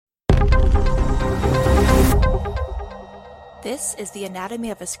This is the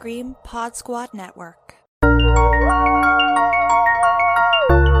Anatomy of a Scream Pod Squad Network.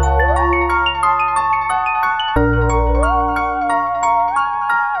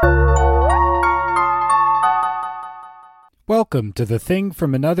 Welcome to The Thing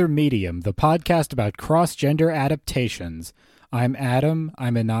from Another Medium, the podcast about cross-gender adaptations. I'm Adam.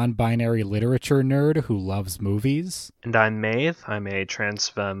 I'm a non-binary literature nerd who loves movies. And I'm Maeve. I'm a trans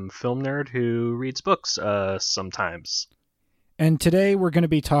femme film nerd who reads books sometimes. And today we're going to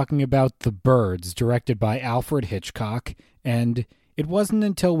be talking about The Birds, directed by Alfred Hitchcock. And it wasn't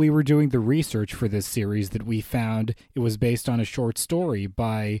until we were doing the research for this series that we found it was based on a short story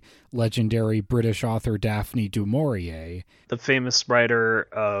by legendary British author Daphne du Maurier, the famous writer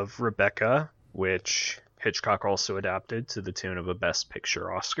of Rebecca, which Hitchcock also adapted to the tune of a Best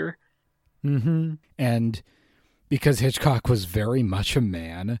Picture Oscar. And because Hitchcock was very much a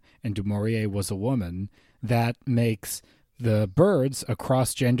man and du Maurier was a woman, that makes The Birds a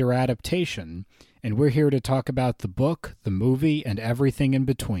cross-gender adaptation. And we're here to talk about the book, the movie, and everything in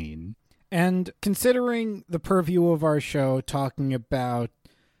between. And considering the purview of our show, talking about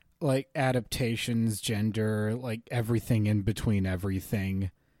adaptations, gender, everything in between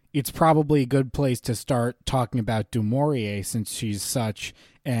everything, it's probably a good place to start talking about du Maurier since she's such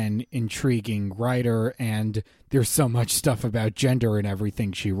an intriguing writer and there's so much stuff about gender in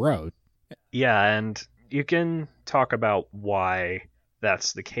everything she wrote. Yeah, and you can talk about why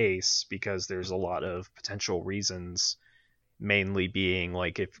that's the case because there's a lot of potential reasons, mainly being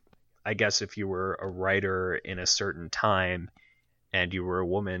if you were a writer in a certain time and you were a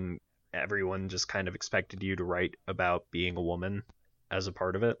woman, everyone just kind of expected you to write about being a woman as a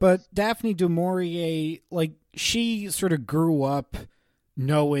part of it. But Daphne du Maurier, she sort of grew up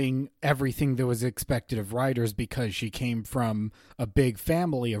knowing everything that was expected of writers because she came from a big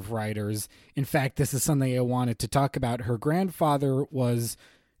family of writers. In fact, this is something I wanted to talk about. Her grandfather was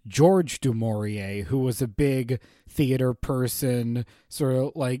George du Maurier, who was a big theater person, sort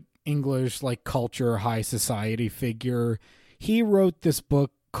of English, culture, high society figure. He wrote this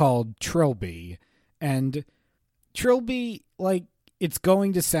book called Trilby, and Trilby, it's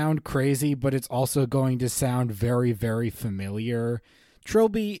going to sound crazy, but it's also going to sound very, very familiar.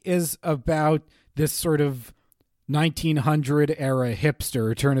 Trilby is about this sort of 1900 era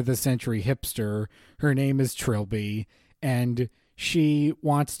hipster, turn of the century hipster. Her name is Trilby, and she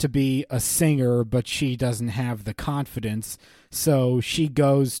wants to be a singer, but she doesn't have the confidence. So she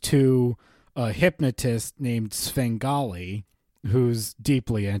goes to a hypnotist named Svengali, who's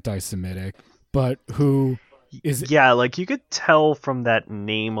deeply anti-Semitic, but who is... Yeah, you could tell from that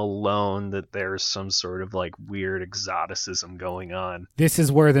name alone that there's some sort of weird exoticism going on. This is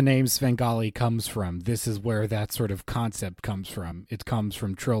where the name Svengali comes from. This is where that sort of concept comes from. It comes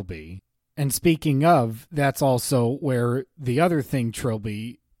from Trilby. And speaking of, that's also where the other thing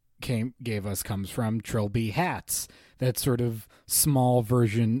Trilby gave us comes from, Trilby hats. That sort of small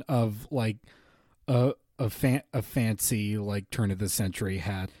version of a fancy turn of the century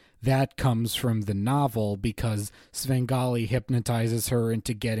hat. That comes from the novel because Svengali hypnotizes her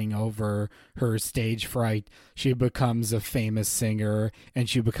into getting over her stage fright. She becomes a famous singer, and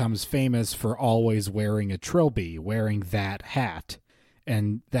she becomes famous for always wearing a trilby, wearing that hat.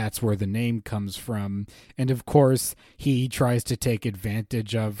 And that's where the name comes from. And of course, he tries to take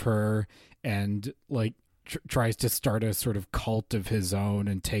advantage of her and tries to start a sort of cult of his own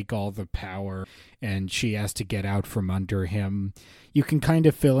and take all the power, and she has to get out from under him. You can kind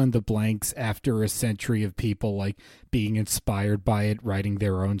of fill in the blanks after a century of people being inspired by it, writing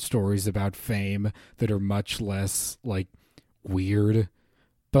their own stories about fame that are much less weird.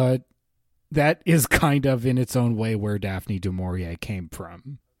 But that is kind of in its own way where Daphne du Maurier came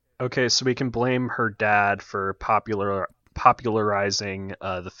from. Okay, so we can blame her dad for popularizing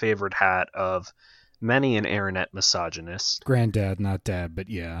the favorite hat of many an Aranet misogynist. Granddad, not dad, but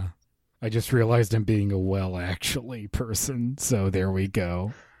yeah. I just realized I'm being a actually person, so there we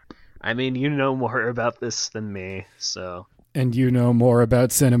go. I mean, you know more about this than me, so... And you know more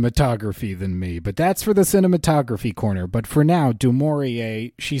about cinematography than me, but that's for the cinematography corner. But for now, du Maurier,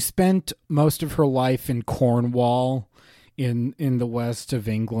 she spent most of her life in Cornwall, in the west of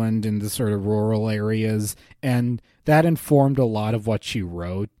England, in the sort of rural areas, and that informed a lot of what she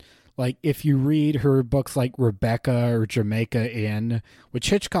wrote. If you read her books like Rebecca or Jamaica Inn,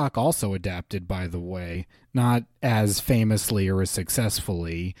 which Hitchcock also adapted, by the way, not as famously or as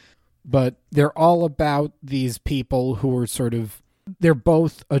successfully, but they're all about these people who are sort of they're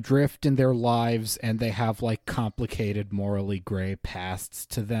both adrift in their lives, and they have like complicated, morally gray pasts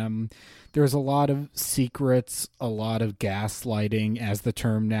to them. There's a lot of secrets, a lot of gaslighting, as the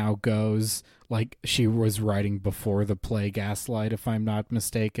term now goes. Like she was writing before the play Gaslight, if I'm not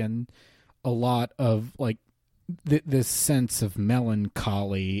mistaken. A lot of like this sense of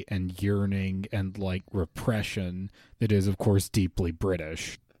melancholy and yearning and like repression that is, of course, deeply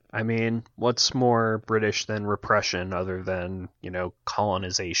British. I mean, what's more British than repression other than,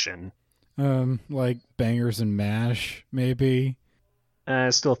 colonization? Like Bangers and Mash, maybe? I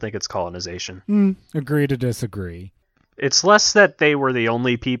still think it's colonization. Agree to disagree. It's less that they were the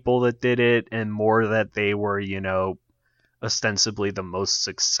only people that did it and more that they were, ostensibly the most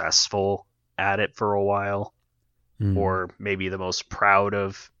successful at it for a while. Or maybe the most proud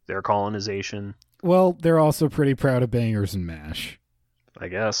of their colonization. Well, they're also pretty proud of Bangers and Mash, I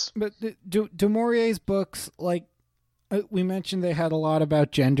guess. But Du Maurier's books, like we mentioned, they had a lot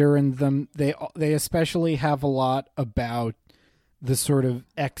about gender in them. They especially have a lot about the sort of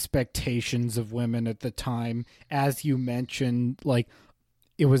expectations of women at the time. As you mentioned, like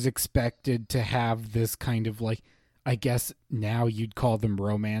it was expected to have this kind of like, I guess now you'd call them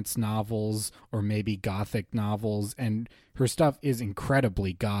romance novels or maybe gothic novels. And her stuff is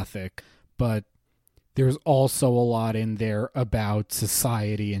incredibly gothic, but there's also a lot in there about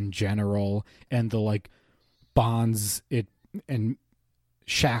society in general and the like bonds it and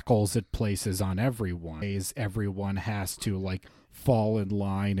shackles it places on everyone. Everyone has to like fall in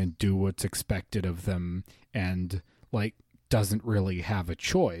line and do what's expected of them and like doesn't really have a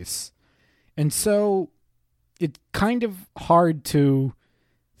choice. And so it's kind of hard to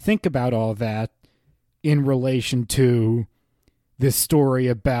think about all that in relation to this story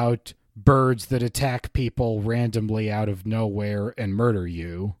about birds that attack people randomly out of nowhere and murder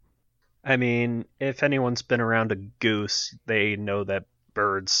you. I mean, if anyone's been around a goose, they know that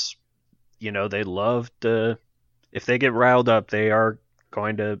birds, they love to... If they get riled up, they are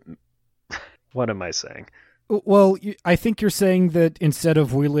going to... What am I saying? Well, I think you're saying that instead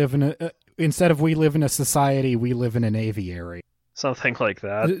of we live in a society, we live in an aviary. Something like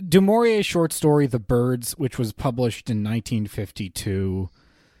that. Du Maurier's short story, The Birds, which was published in 1952,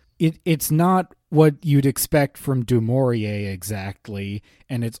 it's not what you'd expect from Du Maurier exactly,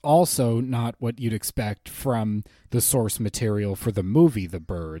 and it's also not what you'd expect from the source material for the movie The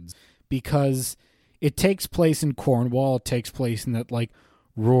Birds, because it takes place in Cornwall, it takes place in that like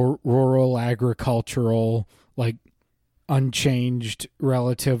rural agricultural, like unchanged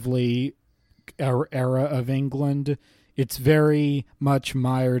relatively era of England. It's very much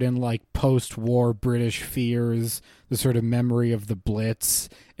mired in like post-war British fears, the sort of memory of the Blitz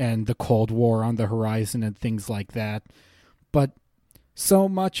and the Cold War on the horizon and things like that. But so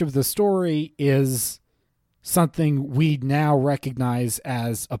much of the story is something we now recognize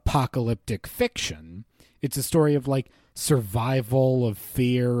as apocalyptic fiction. It's a story of like survival, of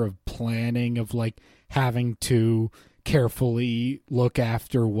fear, of planning, of like having to carefully look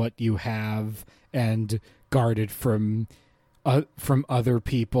after what you have and guard it from other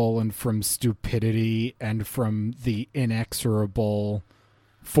people and from stupidity and from the inexorable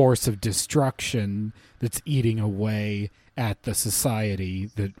force of destruction that's eating away at the society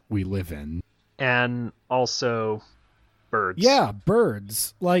that we live in. And also birds. Yeah,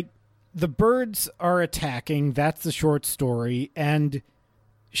 birds. Like, the birds are attacking. That's the short story. And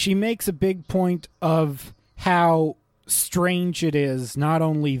she makes a big point of how strange it is, not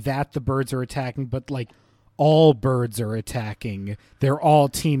only that the birds are attacking, but like all birds are attacking. They're all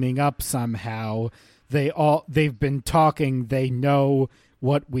teaming up somehow. They've been talking. They know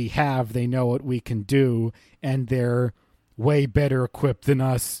what we have. They know what we can do. And they're way better equipped than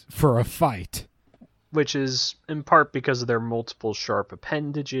us for a fight. Which is in part because of their multiple sharp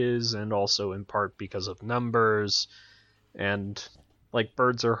appendages and also in part because of numbers. And like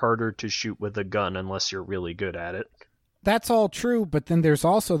birds are harder to shoot with a gun unless you're really good at it. That's all true, but then there's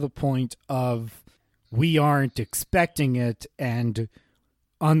also the point of we aren't expecting it, and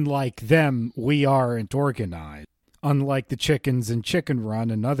unlike them, we aren't organized. Unlike the chickens in Chicken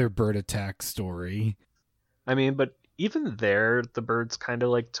Run, another bird attack story. I mean, but even there, the birds kind of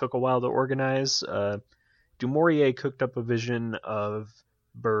like took a while to organize. Du Maurier cooked up a vision of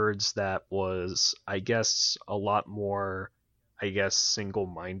birds that was, I guess, a lot more,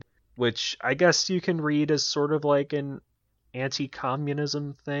 single-minded, which I guess you can read as sort of like an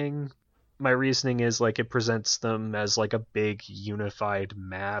anti-communism thing. My reasoning is like it presents them as like a big unified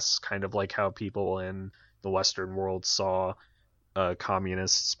mass, kind of like how people in the Western world saw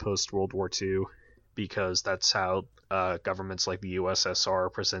communists post World War II. because that's how governments like the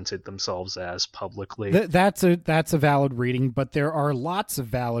USSR presented themselves as publicly. That's a valid reading, but there are lots of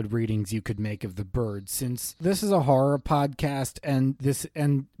valid readings you could make of the birds. Since this is a horror podcast,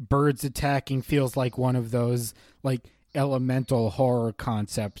 and birds attacking feels like one of those like elemental horror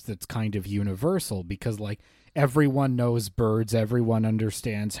concepts that's kind of universal, because like everyone knows birds, everyone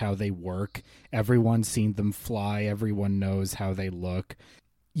understands how they work, everyone's seen them fly, everyone knows how they look.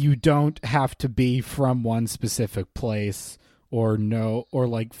 You don't have to be from one specific place or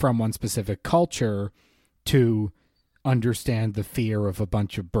like from one specific culture to understand the fear of a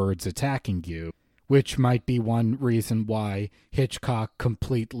bunch of birds attacking you, which might be one reason why Hitchcock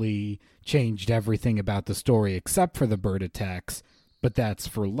completely changed everything about the story except for the bird attacks, but that's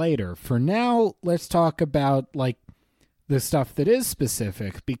for later. For now, let's talk about like the stuff that is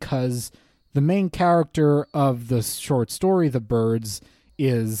specific, because the main character of the short story The Birds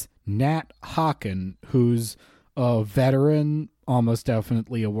is Nat Hawken, who's a veteran, almost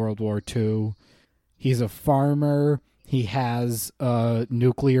definitely a World War II. He's a farmer. He has a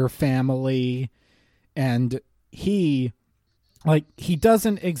nuclear family, and he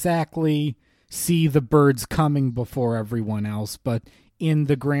doesn't exactly see the birds coming before everyone else, but in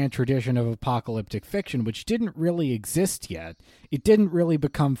the grand tradition of apocalyptic fiction, which didn't really exist yet, it didn't really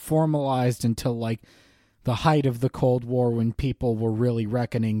become formalized until like the height of the Cold War, when people were really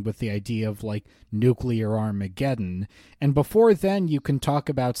reckoning with the idea of like nuclear Armageddon. And before then, you can talk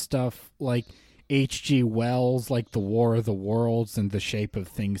about stuff like H.G. Wells, like The War of the Worlds and The Shape of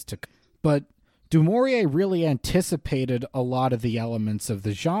Things to Come. But Du Maurier really anticipated a lot of the elements of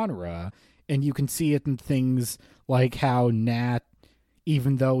the genre, and you can see it in things like how Nat,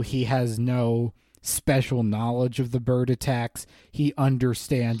 even though he has no special knowledge of the bird attacks, he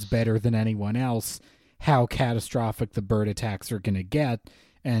understands better than anyone else how catastrophic the bird attacks are going to get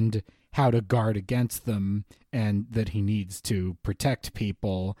and how to guard against them, and that he needs to protect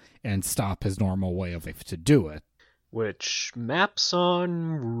people and stop his normal way of life to do it. Which maps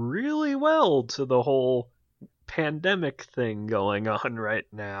on really well to the whole pandemic thing going on right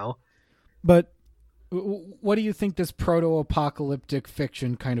now. But what do you think this proto-apocalyptic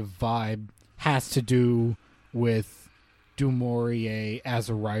fiction kind of vibe has to do with Du Maurier as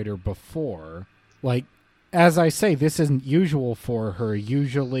a writer before? Like, as I say, this isn't usual for her.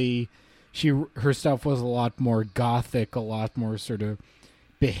 Usually her stuff was a lot more gothic, a lot more sort of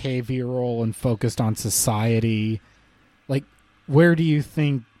behavioral and focused on society. Like, where do you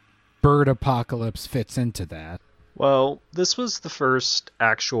think Bird Apocalypse fits into that? Well, this was the first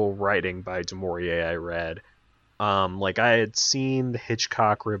actual writing by Du Maurier I read. Like, I had seen the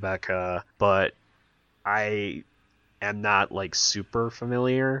Hitchcock Rebecca, but I am not like super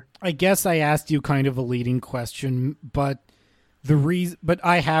familiar. I guess I asked you kind of a leading question, but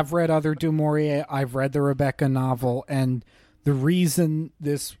I have read other Du Maurier. I've read the Rebecca novel, and the reason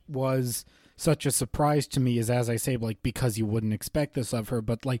this was such a surprise to me is, as I say, like, because you wouldn't expect this of her,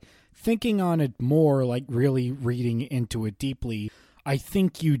 but like thinking on it more, like really reading into it deeply, I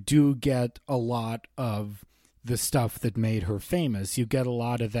think you do get a lot of the stuff that made her famous. You get a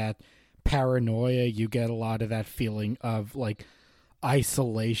lot of that paranoia, you get a lot of that feeling of like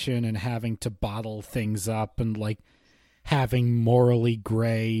isolation and having to bottle things up and like having morally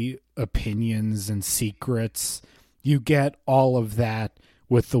gray opinions and secrets. You get all of that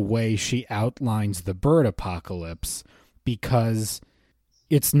with the way she outlines the bird apocalypse, because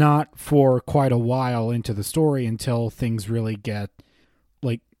it's not for quite a while into the story until things really get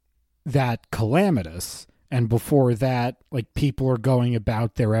like that calamitous. And before that, like, people are going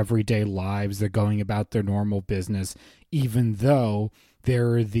about their everyday lives. They're going about their normal business, even though there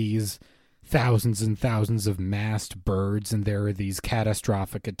are these thousands and thousands of massed birds and there are these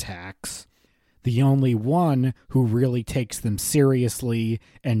catastrophic attacks. The only one who really takes them seriously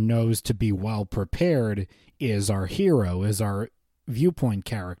and knows to be well prepared is our hero, is our viewpoint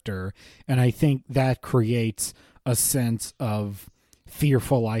character. And I think that creates a sense of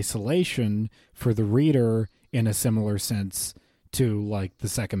fearful isolation for the reader in a similar sense to like the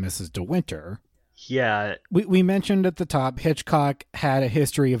second Mrs. De Winter. Yeah. We mentioned at the top, Hitchcock had a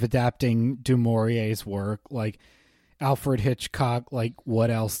history of adapting Du Maurier's work. Like, Alfred Hitchcock, like, what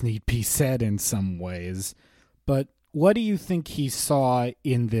else need be said in some ways? But what do you think he saw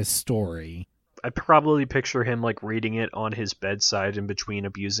in this story? I probably picture him like reading it on his bedside in between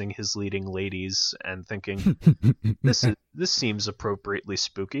abusing his leading ladies and thinking, this seems appropriately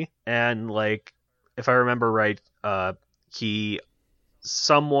spooky. And like, if I remember right,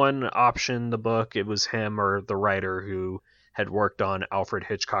 someone optioned the book. It was him or the writer who had worked on Alfred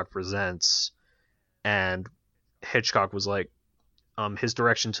Hitchcock Presents, and Hitchcock was like, his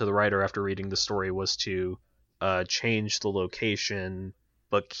direction to the writer after reading the story was to change the location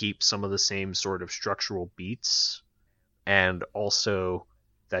but keep some of the same sort of structural beats, and also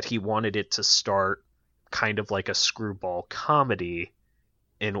that he wanted it to start kind of like a screwball comedy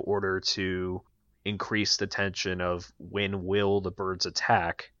in order to increase the tension of when will the birds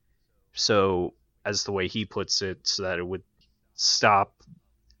attack. So, as the way he puts it, so that it would stop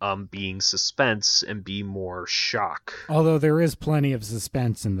being suspense and be more shock. Although there is plenty of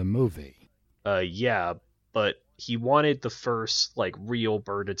suspense in the movie. Yeah, but he wanted the first like real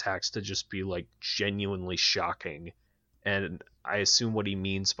bird attacks to just be like genuinely shocking. And I assume what he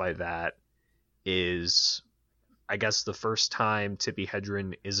means by that is, I guess, the first time Tippi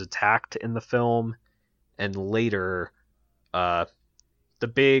Hedren is attacked in the film, and later the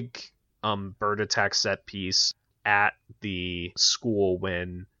big bird attack set piece at the school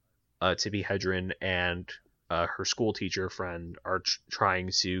when Tippi Hedren and her school teacher friend are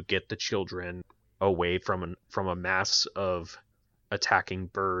trying to get the children away from a mass of attacking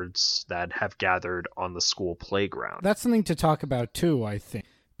birds that have gathered on the school playground. That's something to talk about too, I think,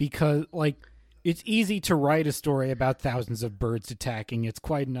 because like it's easy to write a story about thousands of birds attacking. It's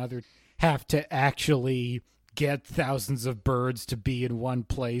quite another have to actually get thousands of birds to be in one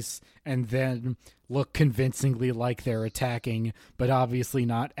place and then look convincingly like they're attacking, but obviously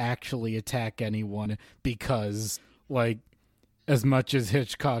not actually attack anyone, because like as much as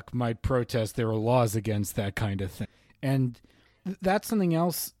Hitchcock might protest, there are laws against that kind of thing. And that's something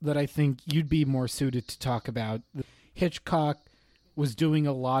else that I think you'd be more suited to talk about. Hitchcock was doing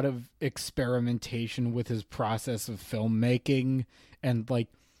a lot of experimentation with his process of filmmaking and like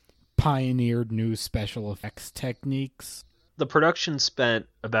pioneered new special effects techniques. The production spent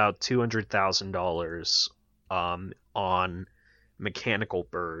about $200,000 on mechanical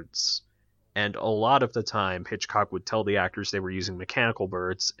birds, and a lot of the time Hitchcock would tell the actors they were using mechanical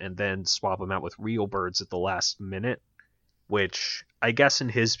birds and then swap them out with real birds at the last minute, which I guess in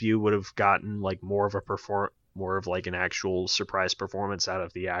his view would have gotten like more of like an actual surprise performance out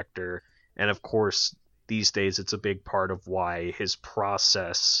of the actor. And of course, these days it's a big part of why his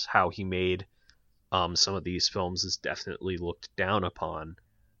process, how he made some of these films, is definitely looked down upon.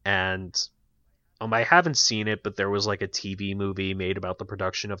 And I haven't seen it, but there was like a TV movie made about the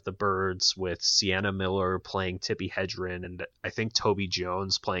production of The Birds with Sienna Miller playing Tippi Hedren and I think Toby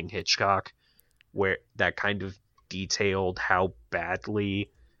Jones playing Hitchcock, where that kind of detailed how badly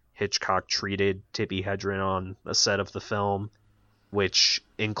Hitchcock treated Tippi Hedren on the set of the film, which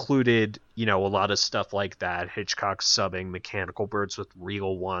included, a lot of stuff like that. Hitchcock subbing mechanical birds with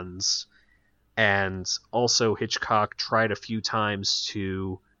real ones. And also Hitchcock tried a few times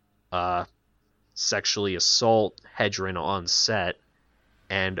to sexually assault Hedren on set,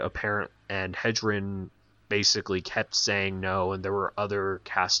 and Hedren basically kept saying no, and there were other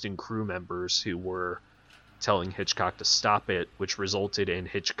cast and crew members who were telling Hitchcock to stop it, which resulted in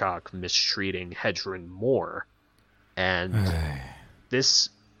Hitchcock mistreating Hedren more. And this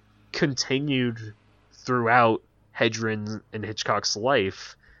continued throughout Hedren and Hitchcock's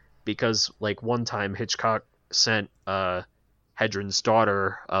life, because like one time Hitchcock sent Hedren's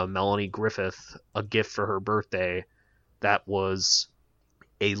daughter, Melanie Griffith, a gift for her birthday that was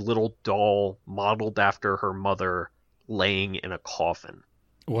a little doll modeled after her mother laying in a coffin.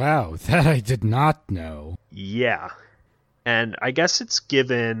 Wow, that I did not know. Yeah. And I guess it's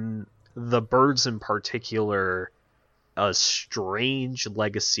given The Birds in particular a strange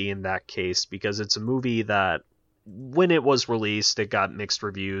legacy in that case, because it's a movie that when it was released it got mixed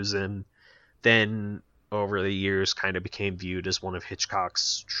reviews, and then over the years kind of became viewed as one of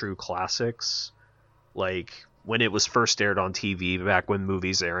Hitchcock's true classics. Like when it was first aired on TV, back when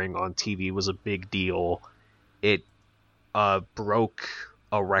movies airing on TV was a big deal, it broke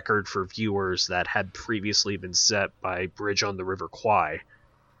a record for viewers that had previously been set by Bridge on the River Kwai.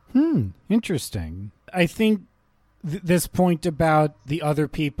 Interesting. I think this point about the other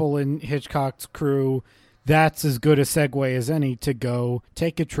people in Hitchcock's crew, that's as good a segue as any to go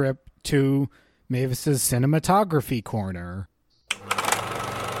take a trip to Mavis's cinematography corner.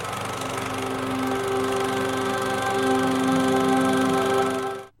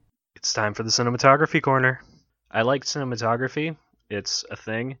 It's time for the cinematography corner. I like cinematography. It's a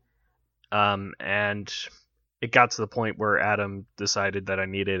thing. And it got to the point where Adam decided that I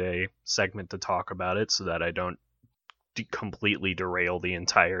needed a segment to talk about it so that I don't completely derail the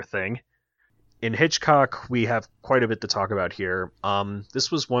entire thing. In Hitchcock, we have quite a bit to talk about here.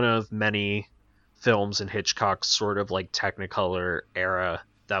 This was one of many films in Hitchcock's sort of like Technicolor era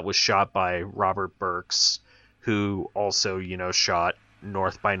that was shot by Robert Burks, who also, shot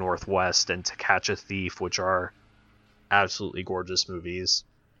North by Northwest and To Catch a Thief, which are absolutely gorgeous movies.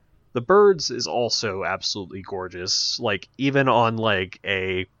 The Birds is also absolutely gorgeous. Like, even on, like,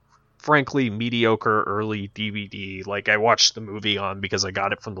 a frankly mediocre early DVD, like, I watched the movie on because I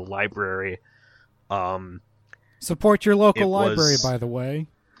got it from the library. Support your local library, by the way.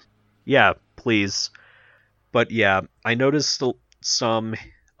 Yeah, please. But yeah, I noticed some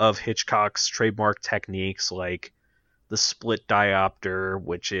of Hitchcock's trademark techniques, like the split diopter,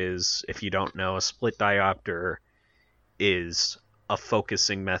 which is, if you don't know, a split diopter is a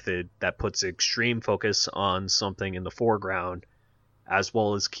focusing method that puts extreme focus on something in the foreground, as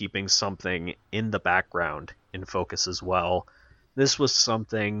well as keeping something in the background in focus as well. This was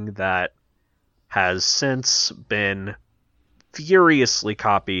something that has since been furiously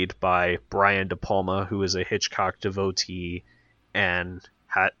copied by Brian De Palma, who is a Hitchcock devotee and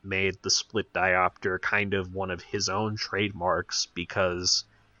had made the split diopter kind of one of his own trademarks because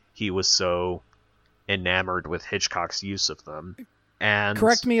he was so enamored with Hitchcock's use of them. And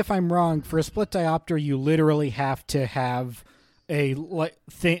correct me if I'm wrong, for a split diopter, you literally have to have a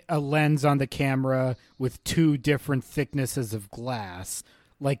lens on the camera with two different thicknesses of glass,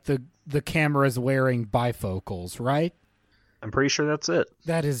 like the camera is wearing bifocals, right? I'm pretty sure that's it.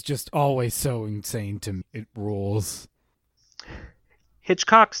 That is just always so insane to me. It rules.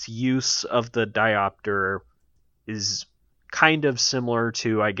 Hitchcock's use of the diopter is kind of similar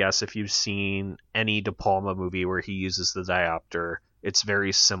to, I guess, if you've seen any De Palma movie where he uses the diopter, it's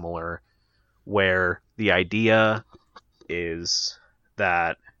very similar, where the idea is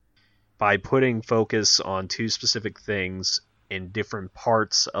that by putting focus on two specific things in different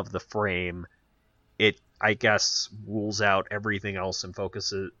parts of the frame, it, I guess, rules out everything else and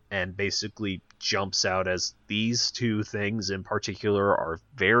focuses and basically jumps out as these two things in particular are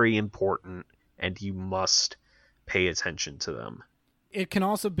very important and you must pay attention to them. It can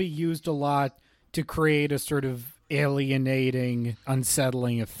also be used a lot to create a sort of alienating,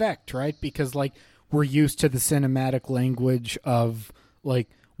 unsettling effect, right? Because, like, we're used to the cinematic language of, like,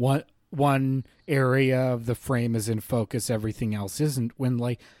 one area of the frame is in focus, everything else isn't. When,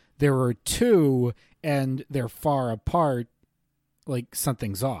 like, there are two and they're far apart, like,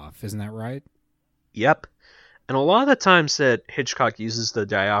 something's off. Isn't that right? Yep. And a lot of the times that Hitchcock uses the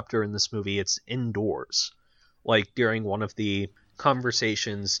diopter in this movie, it's indoors. Like, during one of the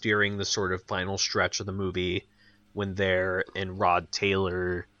conversations during the sort of final stretch of the movie, when they're in Rod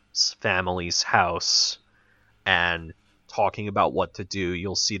Taylor's family's house and talking about what to do,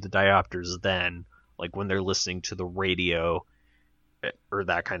 you'll see the diopters then, like when they're listening to the radio or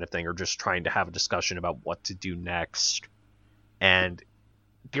that kind of thing, or just trying to have a discussion about what to do next. And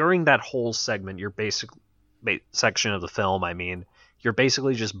during that whole segment, section of the film, I mean, you're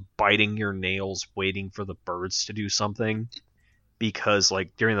basically just biting your nails waiting for the birds to do something, because,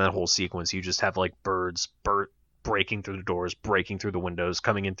 like, during that whole sequence, you just have, like, birds breaking through the doors, breaking through the windows,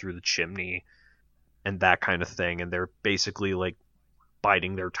 coming in through the chimney, and that kind of thing, and they're basically, like,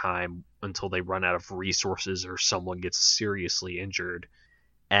 biding their time until they run out of resources or someone gets seriously injured.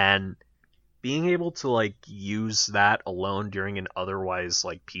 And being able to, like, use that alone during an otherwise,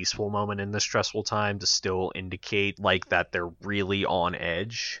 like, peaceful moment in this stressful time to still indicate, like, that they're really on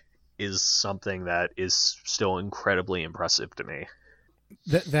edge is something that is still incredibly impressive to me.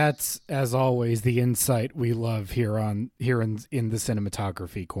 That's, as always, the insight we love here in the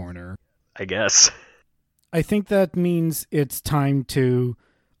cinematography corner, I guess. I think that means it's time to,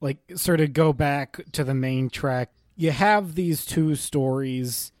 like, sort of go back to the main track. You have these two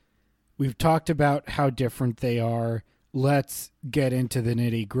stories. We've talked about how different they are. Let's get into the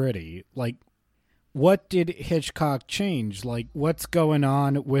nitty-gritty. Like, what did Hitchcock change? Like, what's going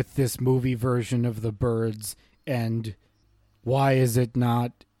on with this movie version of The Birds, and why is it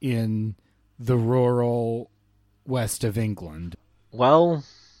not in the rural west of England? Well,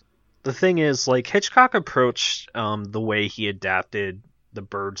 the thing is, like, Hitchcock approached the way he adapted The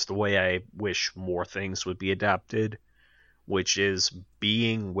Birds the way I wish more things would be adapted, which is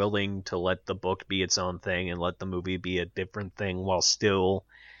being willing to let the book be its own thing and let the movie be a different thing while still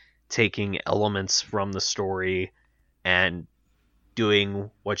taking elements from the story and doing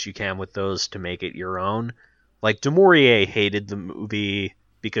what you can with those to make it your own. Like, Du Maurier hated the movie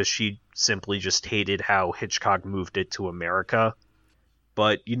because she simply just hated how Hitchcock moved it to America.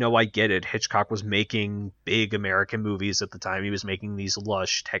 But, you know, I get it. Hitchcock was making big American movies at the time. He was making these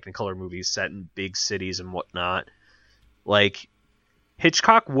lush Technicolor movies set in big cities and whatnot. Like,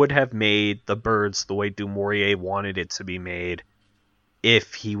 Hitchcock would have made The Birds the way Du Maurier wanted it to be made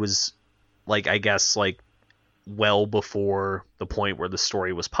if he was, like, I guess, like, well before the point where the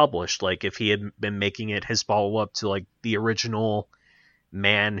story was published. Like, if he had been making it his follow-up to, like, the original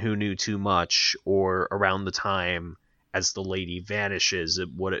Man Who Knew Too Much, or around the time as the lady vanishes,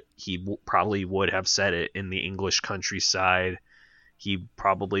 probably would have said it in the English countryside. He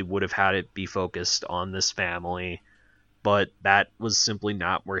probably would have had it be focused on this family, but that was simply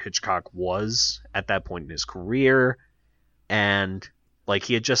not where Hitchcock was at that point in his career. And like,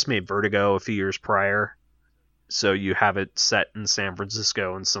 he had just made Vertigo a few years prior, so you have it set in San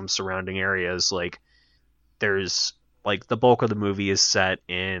Francisco and some surrounding areas. Like, there's like the bulk of the movie is set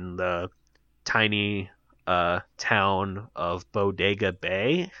in the tiny town of Bodega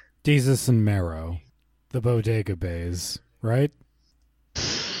Bay. Jesus and Marrow, the Bodega Bays, right?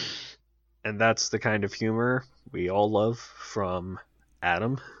 And that's the kind of humor we all love from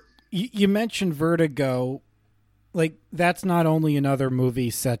Adam. You mentioned Vertigo. Like, that's not only another movie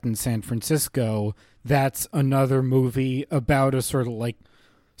set in San Francisco, that's another movie about a sort of like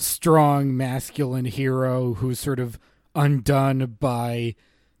strong masculine hero who's sort of undone by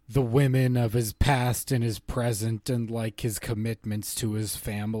the women of his past and his present and like his commitments to his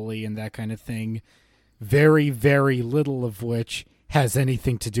family and that kind of thing. Very, very little of which has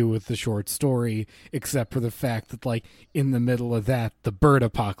anything to do with the short story, except for the fact that, like, in the middle of that, the bird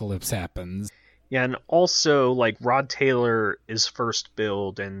apocalypse happens. Yeah, and also, like, Rod Taylor is first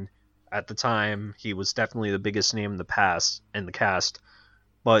billed, and at the time, he was definitely the biggest name in the cast.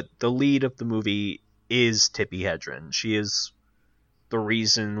 But the lead of the movie is Tippi Hedren. She is the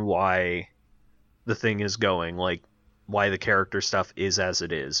reason why the thing is going, like, why the character stuff is as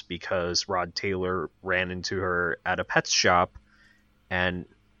it is, because Rod Taylor ran into her at a pet shop and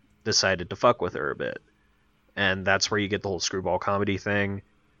decided to fuck with her a bit. And that's where you get the whole screwball comedy thing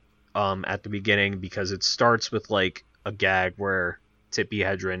at the beginning, because it starts with like a gag where Tippi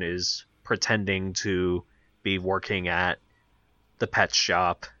Hedren is pretending to be working at the pet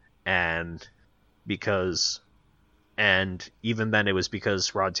shop, and even then it was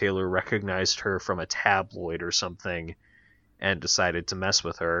because Rod Taylor recognized her from a tabloid or something and decided to mess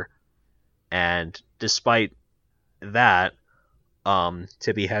with her. And despite that,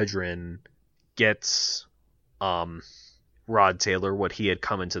 Tippi Hedren gets Rod Taylor what he had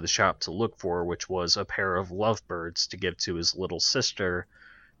come into the shop to look for, which was a pair of lovebirds to give to his little sister,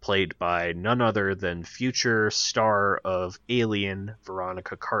 played by none other than future star of Alien,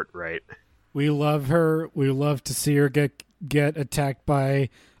 Veronica Cartwright. We love her. We love to see her get attacked by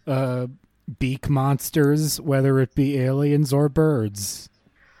beak monsters, whether it be aliens or birds.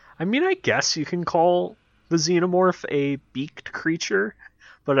 I mean, I guess you can call the xenomorph a beaked creature,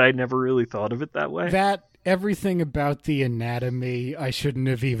 but I never really thought of it that way. That, everything about the anatomy, I shouldn't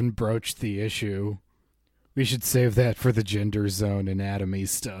have even broached the issue. We should save that for the Gender Zone anatomy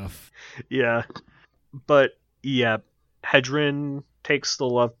stuff. Yeah. But, yeah, Hedren takes the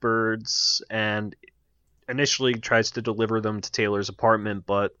lovebirds and initially tries to deliver them to Taylor's apartment,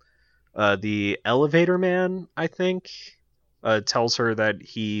 but the elevator man, I think, tells her that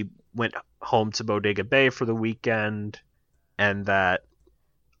he went home to Bodega Bay for the weekend and that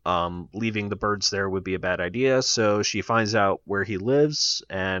leaving the birds there would be a bad idea. So she finds out where he lives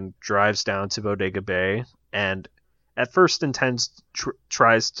and drives down to Bodega Bay, and at first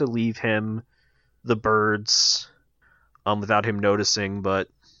tries to leave him the birds without him noticing, but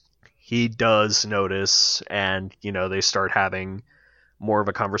he does notice, and they start having more of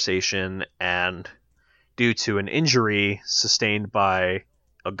a conversation, and due to an injury sustained by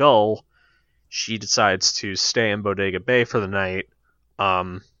a gull, she decides to stay in Bodega Bay for the night,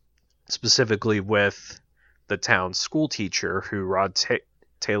 specifically with the town's school teacher who Rod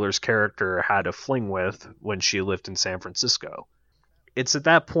Taylor's character had a fling with when she lived in San Francisco. It's at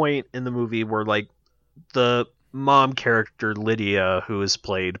that point in the movie where, like, the mom character Lydia, who is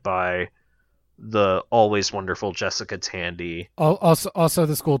played by the always wonderful Jessica Tandy. Also,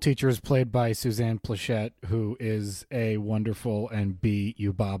 the school teacher is played by Suzanne Pleshette, who is A, wonderful, and B,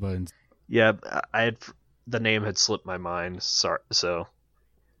 Yubaba. Yeah, the name had slipped my mind. Sorry. So,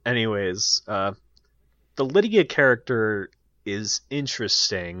 anyways, the Lydia character is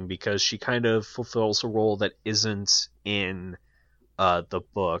interesting because she kind of fulfills a role that isn't in the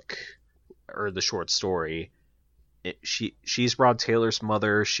book or the short story. She's Rod Taylor's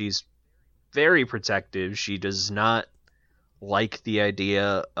mother. She's very protective. She does not like the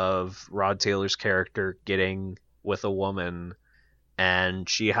idea of Rod Taylor's character getting with a woman, and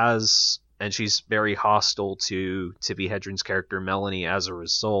she's very hostile to Tippi Hedren's character Melanie as a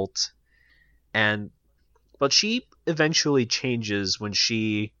result. But she eventually changes when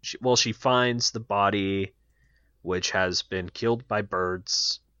she finds the body, which has been killed by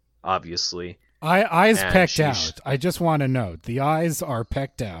birds, obviously. Eyes pecked out. I just want to note, the eyes are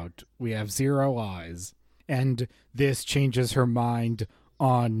pecked out. We have 0 eyes. And this changes her mind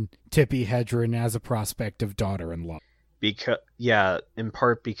on Tippi Hedren as a prospective daughter-in-law. in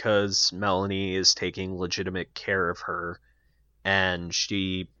part because Melanie is taking legitimate care of her, and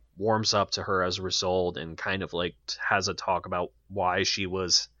she warms up to her as a result, and kind of like has a talk about why she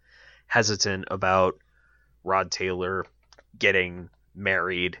was hesitant about Rod Taylor getting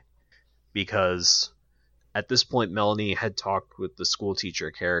married, because at this point Melanie had talked with the school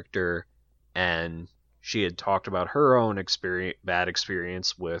teacher character, and she had talked about her own bad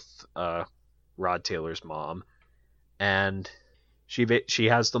experience with Rod Taylor's mom, and she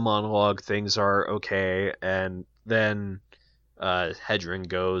has the monologue, things are okay, and then Hedren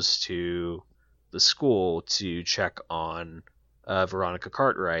goes to the school to check on Veronica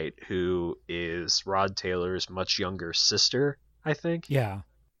Cartwright, who is Rod Taylor's much younger sister, I think. Yeah.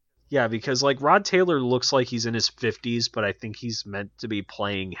 Yeah, because like Rod Taylor looks like he's in his 50s, but I think he's meant to be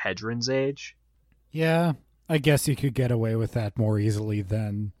playing Hedren's age. Yeah, I guess you could get away with that more easily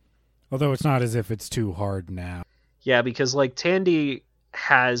then. Although it's not as if it's too hard now. Yeah, because like Tandy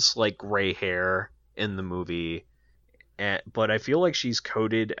has like gray hair in the movie, but I feel like she's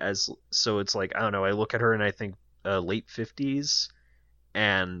coded as, so it's like, I don't know, I look at her and I think late 50s,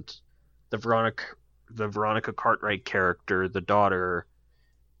 and the Veronica Cartwright character, the daughter,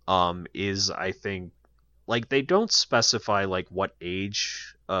 is, I think, like, they don't specify like what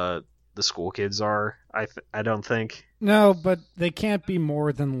age the school kids are. I don't think. No, but they can't be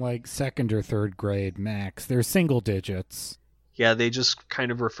more than like second or third grade max. They're single digits. Yeah, they just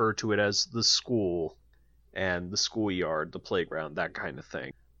kind of refer to it as the school and the schoolyard, the playground, that kind of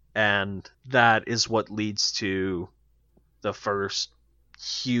thing. And that is what leads to the first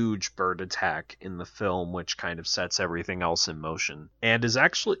huge bird attack in the film, which kind of sets everything else in motion, and is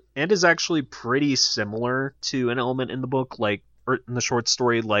actually pretty similar to an element in the book, like, or in the short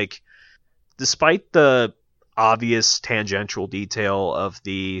story. Like, despite the obvious tangential detail of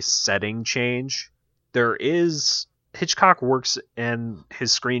the setting change, there is Hitchcock works and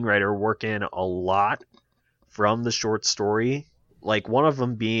his screenwriter work in a lot from the short story. Like, one of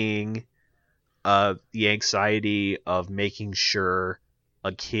them being the anxiety of making sure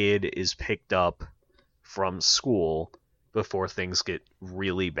a kid is picked up from school before things get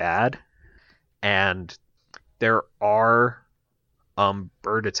really bad. And there are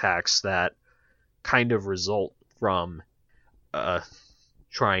bird attacks that kind of result from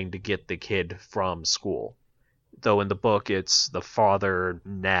trying to get the kid from school. Though in the book, it's the father,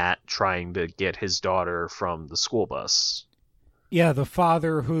 Nat, trying to get his daughter from the school bus. Yeah, the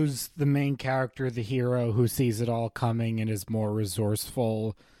father, who's the main character, the hero, who sees it all coming and is more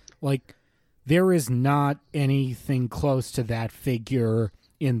resourceful. Like, there is not anything close to that figure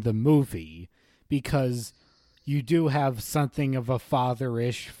in the movie, because you do have something of a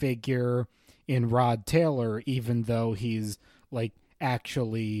father-ish figure in Rod Taylor, even though he's, like,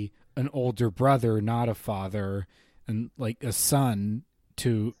 actually an older brother, not a father, and, like, a son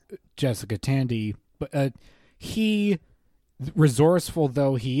to Jessica Tandy. But he, resourceful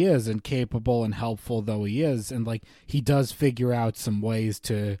though he is and capable and helpful though he is, and like he does figure out some ways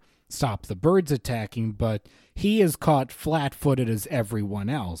to stop the birds attacking, but he is caught flat-footed as everyone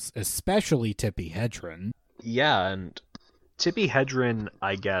else, especially Tippi Hedren. Yeah, and Tippi Hedren,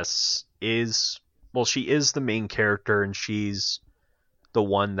 I guess, she is the main character, and she's the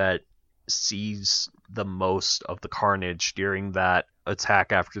one that sees the most of the carnage during that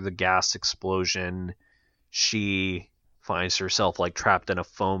attack after the gas explosion. She finds herself like trapped in a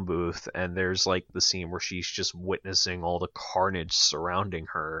phone booth, and there's like the scene where she's just witnessing all the carnage surrounding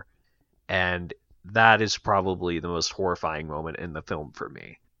her, and that is probably the most horrifying moment in the film for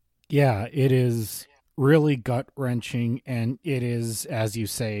me. Yeah, it is really gut-wrenching, and it is, as you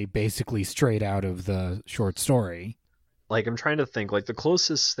say, basically straight out of the short story. Like, I'm trying to think, like, the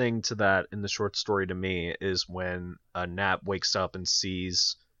closest thing to that in the short story to me is when Nat wakes up and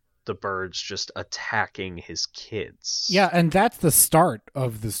sees the birds just attacking his kids. Yeah, and that's the start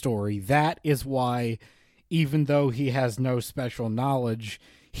of the story. That is why, even though he has no special knowledge,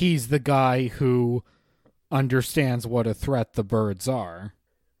 he's the guy who understands what a threat the birds are.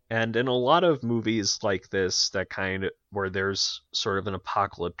 And in a lot of movies like this, that kind of, where there's sort of an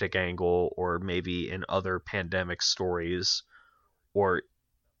apocalyptic angle, or maybe in other pandemic stories or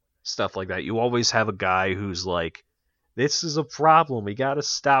stuff like that, you always have a guy who's like, this is a problem, we gotta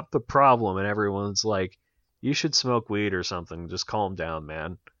stop the problem, and everyone's like, you should smoke weed or something, just calm down,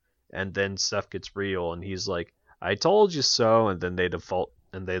 man. And then stuff gets real, and he's like, I told you so, and then they default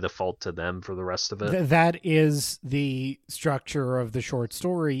to them for the rest of it. That is the structure of the short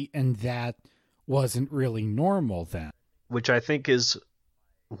story, and that wasn't really normal then. Which I think is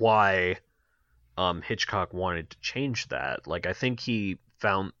why Hitchcock wanted to change that. Like, I think he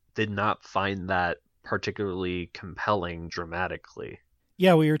did not find that particularly compelling dramatically.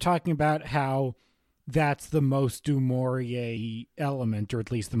 Yeah, we were talking about how that's the most Du Maurier element, or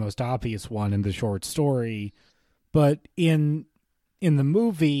at least the most obvious one in the short story. But in the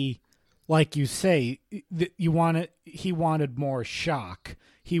movie, like you say, he wanted more shock.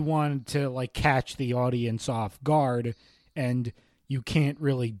 He wanted to like catch the audience off guard, and you can't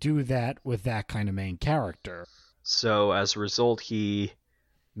really do that with that kind of main character. So as a result, he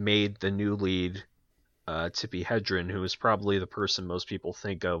made the new lead Tippi Hedren, who is probably the person most people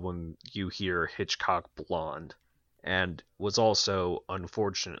think of when you hear Hitchcock Blonde, and was also,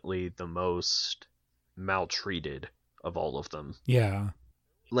 unfortunately, the most maltreated of all of them. Yeah.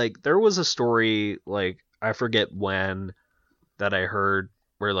 Like, there was a story, like, I forget when, that I heard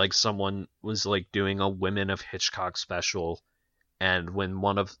where, like, someone was, like, doing a Women of Hitchcock special, and when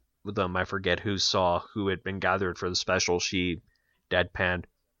one of them, I forget who had been gathered for the special, she deadpanned,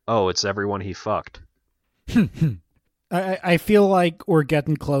 "Oh, it's everyone he fucked." I feel like we're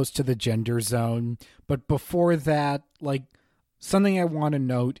getting close to the gender zone, but before that, like, something I want to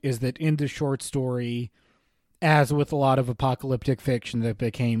note is that in the short story, as with a lot of apocalyptic fiction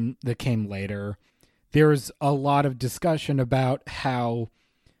that came later, there's a lot of discussion about how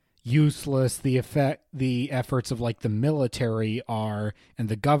useless the efforts of like the military are and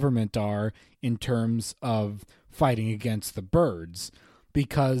the government are in terms of fighting against the birds,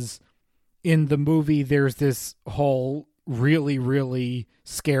 because in the movie there's this whole really, really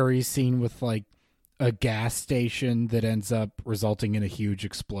scary scene with like a gas station that ends up resulting in a huge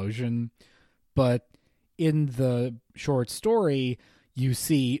explosion. But in the short story, you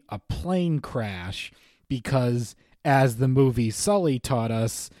see a plane crash because, as the movie Sully taught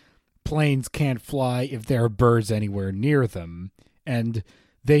us, planes can't fly if there are birds anywhere near them. And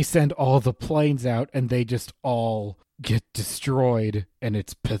they send all the planes out and they just all get destroyed, and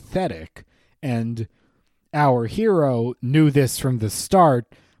it's pathetic. And our hero knew this from the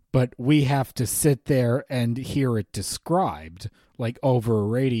start, but we have to sit there and hear it described, like over a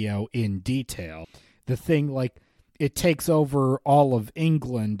radio in detail. The thing, like, it takes over all of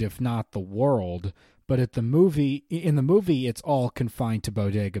England, if not the world. But in the movie, it's all confined to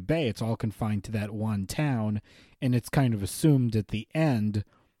Bodega Bay. It's all confined to that one town, and it's kind of assumed at the end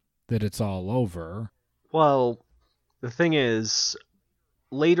that it's all over. Well, the thing is,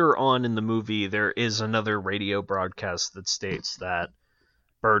 later on in the movie, there is another radio broadcast that states that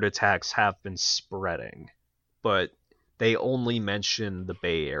bird attacks have been spreading, but they only mention the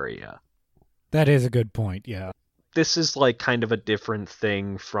Bay Area. That is a good point, yeah. This is like kind of a different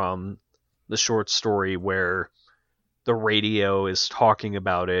thing from the short story where the radio is talking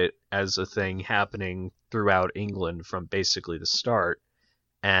about it as a thing happening throughout England from basically the start,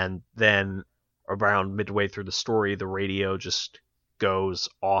 and then around midway through the story, the radio just goes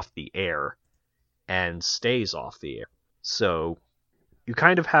off the air and stays off the air. So you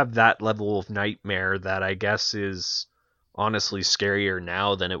kind of have that level of nightmare that I guess is honestly scarier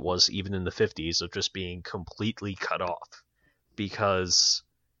now than it was even in the 50s, of just being completely cut off. Because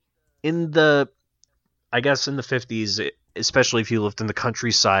in the 50s, especially if you lived in the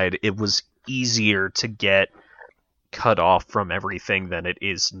countryside, it was easier to get cut off from everything than it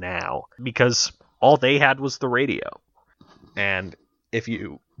is now, because all they had was the radio. And if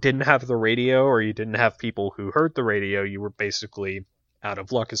you didn't have the radio, or you didn't have people who heard the radio, you were basically out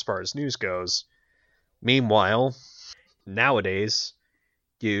of luck as far as news goes. Meanwhile, nowadays,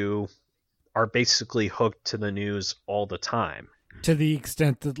 you are basically hooked to the news all the time. To the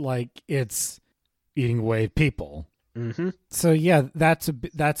extent that, like, it's eating away at people. Mm-hmm. So yeah, that's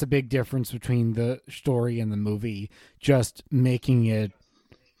a big difference between the story and the movie, just making it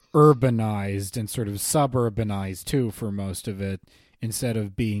urbanized and sort of suburbanized too for most of it, instead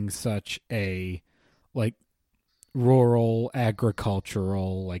of being such a like rural,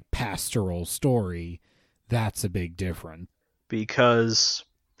 agricultural, like pastoral story. That's a big difference. Because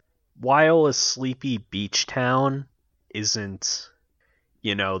while a sleepy beach town isn't,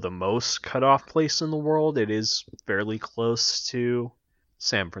 the most cut off place in the world, it is fairly close to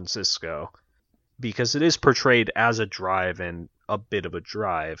San Francisco, because it is portrayed as a drive, and a bit of a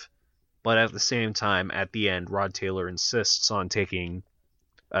drive. But at the same time, at the end, Rod Taylor insists on taking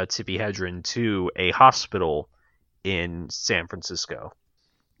Tippi Hedren to a hospital in San Francisco.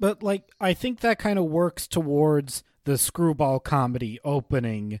 But, like, I think that kind of works towards the screwball comedy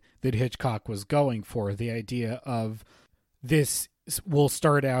opening that Hitchcock was going for. The idea of this will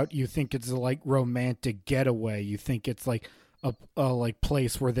start out, you think it's a, like, romantic getaway. You think it's, like, a like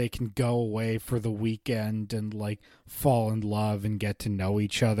place where they can go away for the weekend and, like, fall in love and get to know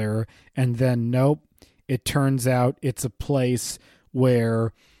each other. And then, nope, it turns out it's a place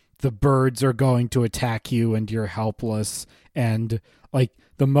where the birds are going to attack you and you're helpless, and like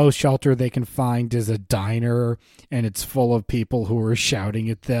the most shelter they can find is a diner, and it's full of people who are shouting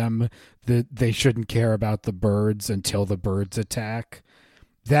at them that they shouldn't care about the birds until the birds attack.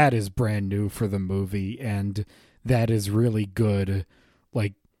 That is brand new for the movie, and that is really good,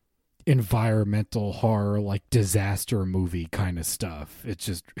 like environmental horror, like disaster movie kind of stuff. It's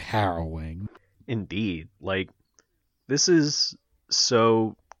just harrowing. Indeed. Like, this is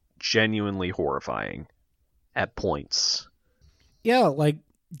so genuinely horrifying at points. Yeah, like,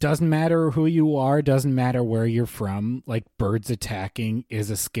 doesn't matter who you are, doesn't matter where you're from, like, birds attacking is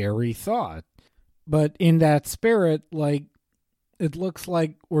a scary thought. But in that spirit, like, it looks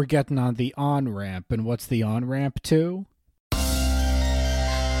like we're getting on the on-ramp, and what's the on-ramp to?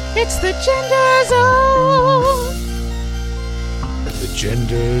 It's the Gender Zone! The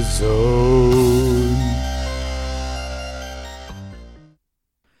Gender Zone.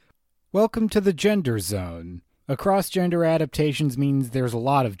 Welcome to the Gender Zone. Across-gender adaptations means there's a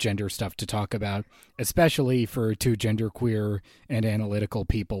lot of gender stuff to talk about, especially for two genderqueer and analytical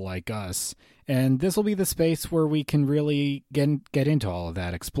people like us. And this will be the space where we can really get into all of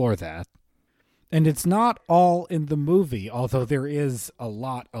that, explore that. And it's not all in the movie, although there is a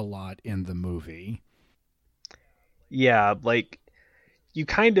lot in the movie. Yeah, like, you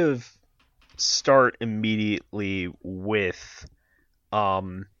kind of start immediately with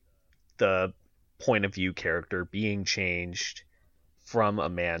the point of view character being changed from a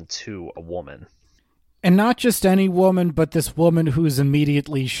man to a woman. And not just any woman, but this woman who's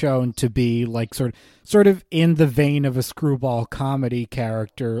immediately shown to be like sort of in the vein of a screwball comedy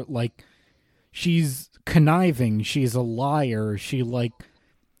character. Like, she's conniving, she's a liar, she like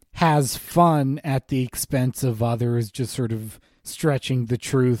has fun at the expense of others, just sort of stretching the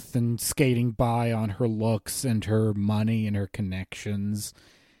truth and skating by on her looks and her money and her connections.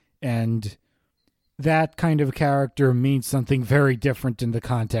 And that kind of character means something very different in the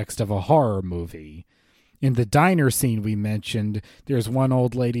context of a horror movie. In the diner scene we mentioned, there's one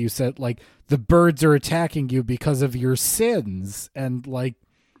old lady who said, like, the birds are attacking you because of your sins. And, like,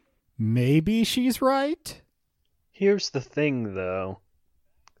 maybe she's right? Here's the thing, though.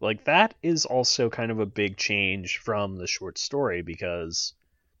 Like, that is also kind of a big change from the short story, because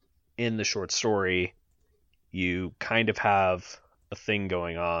in the short story, you kind of have a thing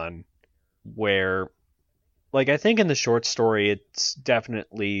going on where, like, I think in the short story, it's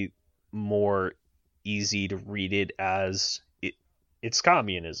definitely more easy to read it as it's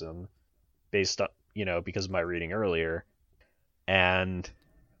communism, based on, because of my reading earlier. And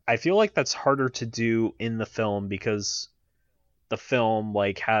I feel like that's harder to do in the film, because the film,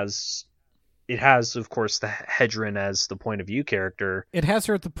 like, has, of course, the Hedron as the point of view character. It has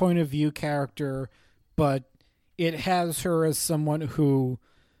her at the point of view character, but it has her as someone who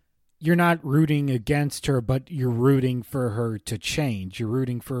you're not rooting against her, but you're rooting for her to change. You're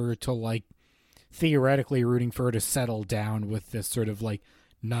rooting for her to, like, theoretically rooting for her to settle down with this sort of, like,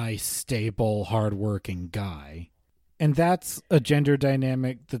 nice, stable, hardworking guy. And that's a gender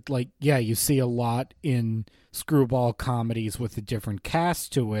dynamic that, like, yeah, you see a lot in screwball comedies with a different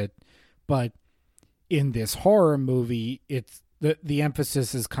cast to it, but in this horror movie, it's the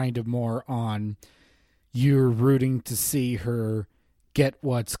emphasis is kind of more on you're rooting to see her get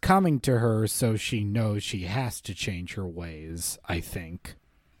what's coming to her, so she knows she has to change her ways, I think.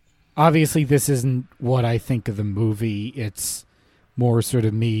 Obviously, this isn't what I think of the movie. It's more sort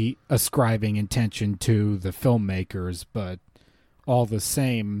of me ascribing intention to the filmmakers, but all the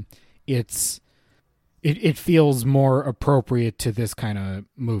same, it feels more appropriate to this kind of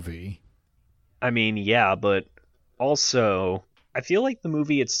movie. I mean, yeah, but also, I feel like the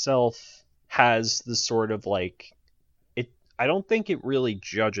movie itself has the sort of, like, I don't think it really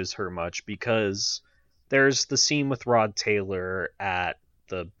judges her much, because there's the scene with Rod Taylor at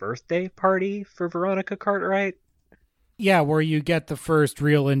the birthday party for Veronica Cartwright. Yeah, where you get the first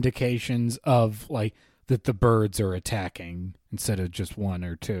real indications of, like, that the birds are attacking instead of just one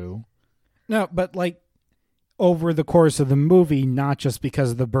or two. No, but, like, over the course of the movie, not just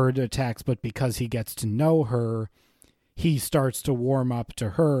because of the bird attacks, but because he gets to know her, he starts to warm up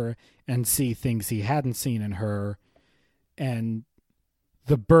to her and see things he hadn't seen in her. And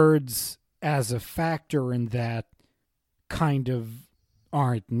the birds as a factor in that kind of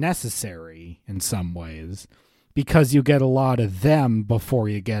aren't necessary in some ways, because you get a lot of them before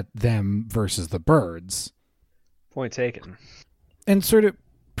you get them versus the birds. Point taken. And sort of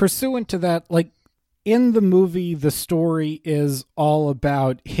pursuant to that, like, in the movie, the story is all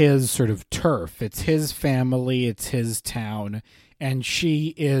about his sort of turf. It's his family, it's his town, and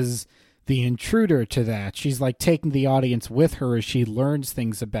she is the intruder to that. She's like taking the audience with her as she learns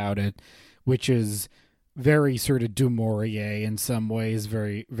things about it, which is very sort of Du Maurier in some ways,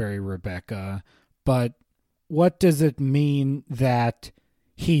 very, very Rebecca. But what does it mean that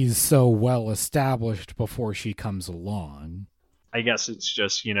he's so well established before she comes along? I guess it's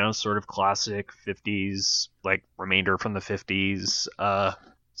just, sort of classic 50s, like remainder from the 50s,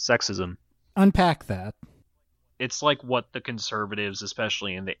 sexism. Unpack that. It's like what the conservatives,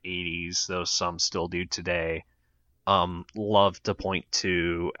 especially in the 80s, though some still do today, love to point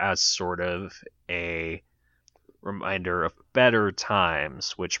to as sort of a reminder of better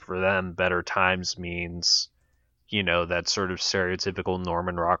times, which for them, better times means, that sort of stereotypical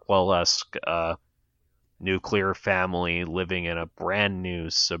Norman Rockwell-esque nuclear family living in a brand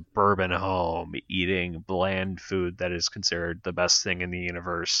new suburban home, eating bland food that is considered the best thing in the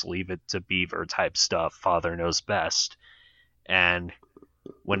universe, leave it to Beaver type stuff, father knows best. And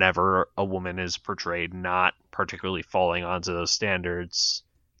whenever a woman is portrayed not particularly falling onto those standards,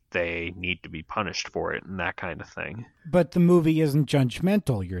 they need to be punished for it and that kind of thing. But the movie isn't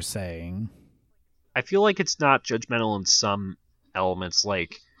judgmental, you're saying? I feel like it's not judgmental in some elements,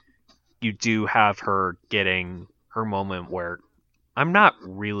 like you do have her getting her moment where I'm not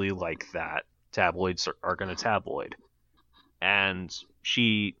really like that. Tabloids are going to tabloid. And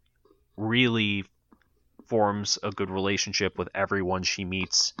she really forms a good relationship with everyone she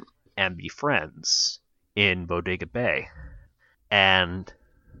meets and befriends in Bodega Bay. And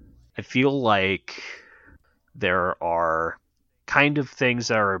I feel like there are kind of things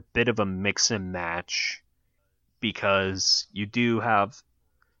that are a bit of a mix and match, because you do have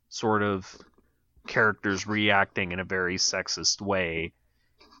sort of characters reacting in a very sexist way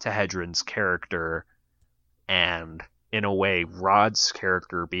to Hedren's character, and in a way Rod's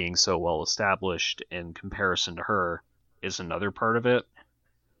character being so well established in comparison to her is another part of it.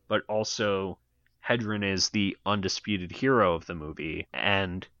 But also Hedren is the undisputed hero of the movie,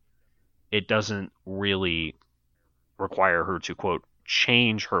 and it doesn't really require her to, quote,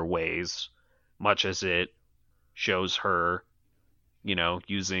 change her ways, much as it shows her,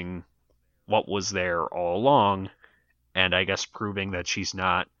 using what was there all along, and I guess proving that she's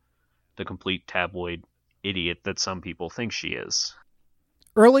not the complete tabloid idiot that some people think she is.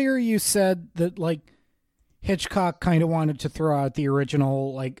 Earlier you said that, Hitchcock kind of wanted to throw out the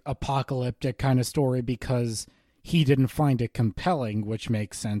original, apocalyptic kind of story because he didn't find it compelling, which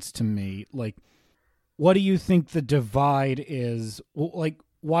makes sense to me. What do you think the divide is?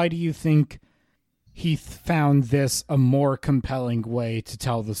 Why do you think he found this a more compelling way to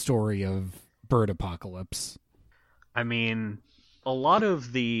tell the story of Bird Apocalypse? I mean, a lot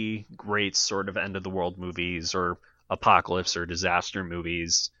of the great sort of end-of-the-world movies or apocalypse or disaster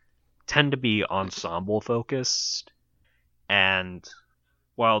movies tend to be ensemble-focused. And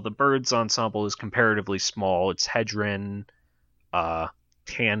while the Birds ensemble is comparatively small, it's Hedren,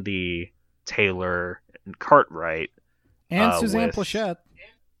 Tandy, Taylor, and Cartwright. And Suzanne Pleshette.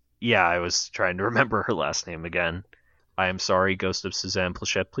 Yeah, I was trying to remember her last name again. I am sorry, Ghost of Suzanne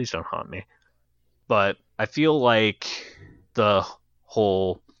Pleshette, please don't haunt me. But I feel like the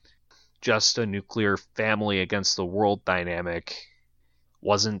whole just a nuclear family against the world dynamic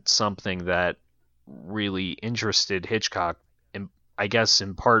wasn't something that really interested Hitchcock. And I guess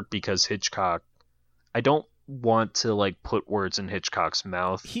in part because Hitchcock, I don't want to put words in Hitchcock's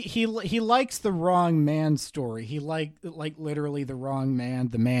mouth. He likes the wrong man story. He like literally the wrong man,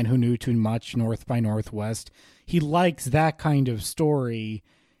 the man who knew too much, North by Northwest. He likes that kind of story,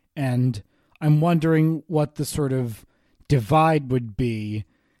 and I'm wondering what the sort of divide would be,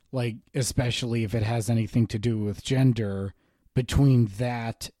 especially if it has anything to do with gender, between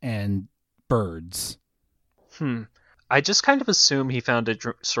that and Birds. I just kind of assume he found it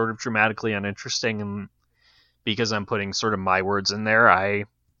sort of dramatically uninteresting, and because I'm putting sort of my words in there, I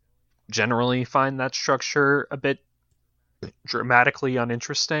generally find that structure a bit dramatically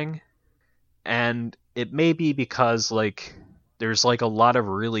uninteresting. And it may be because, there's, a lot of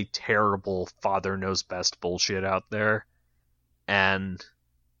really terrible father knows best bullshit out there. And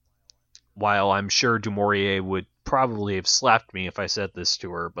while I'm sure Du Maurier would probably have slapped me if I said this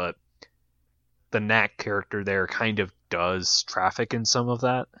to her, but the Nat character there kind of does traffic in some of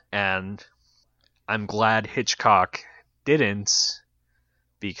that. And I'm glad Hitchcock didn't,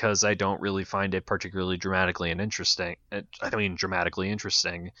 because I don't really find it particularly dramatically interesting.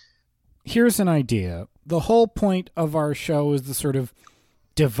 Here's an idea. The whole point of our show is the sort of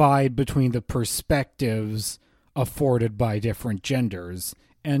divide between the perspectives afforded by different genders.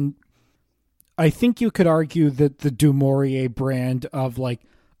 And I think you could argue that the Du Maurier brand of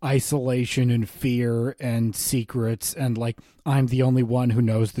isolation and fear and secrets and like I'm the only one who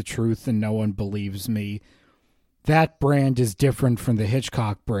knows the truth and no one believes me. That brand is different from the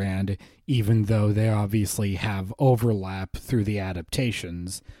Hitchcock brand, even though they obviously have overlap through the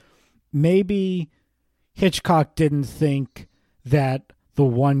adaptations. Maybe Hitchcock didn't think that the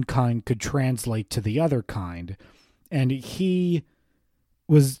one kind could translate to the other kind, and he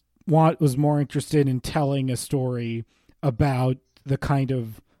was more interested in telling a story about the kind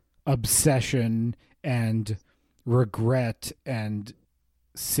of obsession and regret and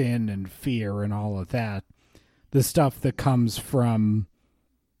sin and fear and all of that. The stuff that comes from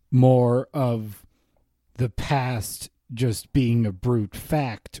more of the past just being a brute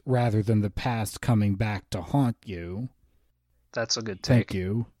fact rather than the past coming back to haunt you. That's a good take. Thank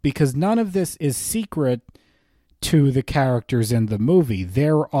you. Because none of this is secret to the characters in the movie.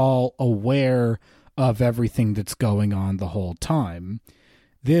 They're all aware of everything that's going on the whole time.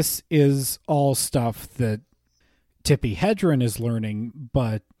 This is all stuff that Tippi Hedren is learning,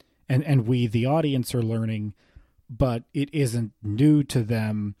 but and we, the audience, are learning, but it isn't new to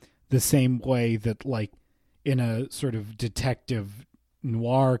them the same way that, like, in a sort of detective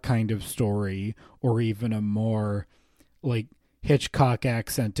noir kind of story, or even a more, like, Hitchcock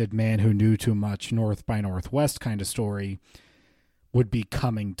accented Man Who Knew Too Much, North by Northwest kind of story, would be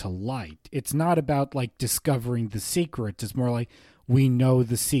coming to light. It's not about, like, discovering the secret. It's more like, we know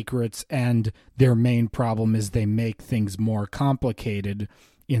the secrets, and their main problem is they make things more complicated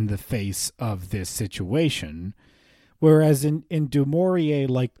in the face of this situation. Whereas in Du Maurier,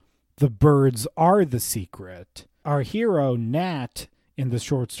 like, the birds are the secret. Our hero, Nat, in the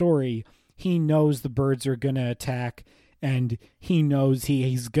short story, he knows the birds are going to attack, and he knows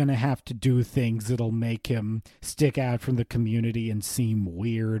he's going to have to do things that'll make him stick out from the community and seem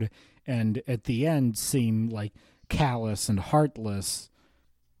weird, and at the end seem like callous and heartless,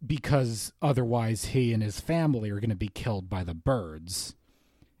 because otherwise he and his family are going to be killed by the birds.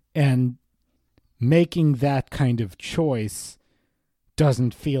 And making that kind of choice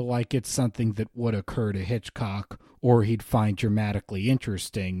doesn't feel like it's something that would occur to Hitchcock or he'd find dramatically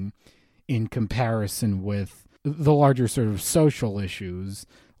interesting in comparison with the larger sort of social issues.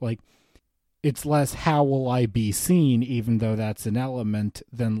 Like, it's less how will I be seen, even though that's an element,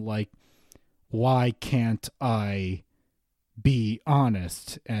 than like, why can't I be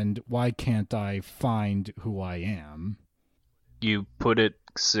honest, and why can't I find who I am? You put it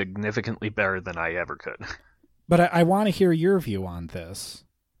significantly better than I ever could. But I want to hear your view on this.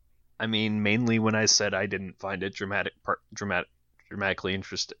 I mean, mainly when I said I didn't find it dramatically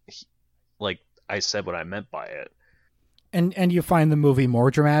interesting, like, I said what I meant by it. And you find the movie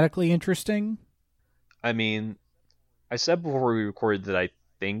more dramatically interesting? I mean, I said before we recorded that I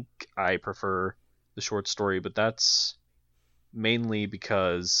think I prefer the short story, but that's mainly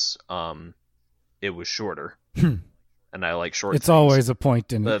because it was shorter. And I like short It's things. Always a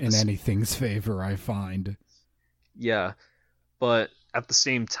point in anything's favor, I find. Yeah, but at the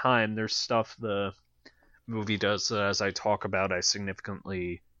same time, there's stuff the movie does that, as I talk about, I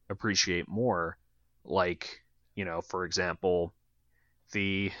significantly appreciate more. Like, you know, for example,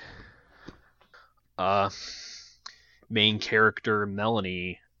 the main character,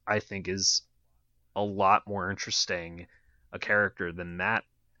 Melanie, I think is a lot more interesting a character than Nat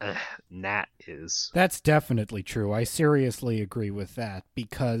is. That's definitely true. I seriously agree with that,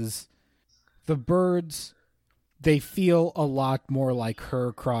 because the birds, they feel a lot more like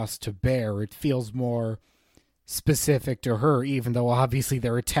her cross to bear. It feels more specific to her, even though obviously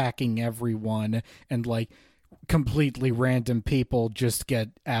they're attacking everyone, and like completely random people just get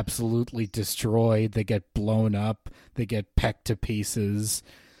absolutely destroyed. They get blown up. They get pecked to pieces.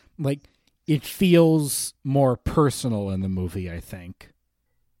 Like, it feels more personal in the movie, I think.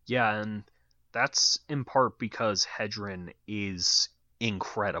 Yeah, and that's in part because Hedren is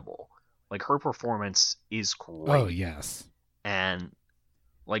incredible. Like, her performance is great. Oh, yes. And,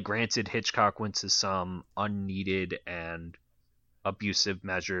 like, granted, Hitchcock went to some unneeded and abusive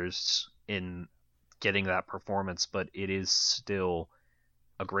measures in getting that performance, but it is still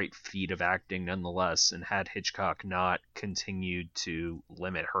a great feat of acting nonetheless. And had Hitchcock not continued to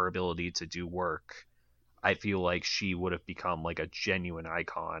limit her ability to do work, I feel like she would have become like a genuine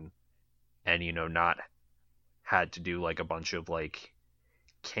icon, and, you know, not had to do like a bunch of like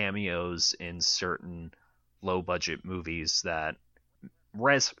cameos in certain low budget movies that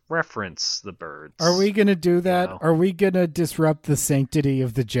reference the birds. Are we going to do that? You know? Are we going to disrupt the sanctity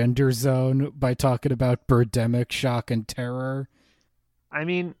of the gender zone by talking about Birdemic, Shock, and Terror? I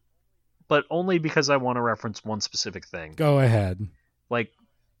mean, but only because I want to reference one specific thing. Go ahead. Like,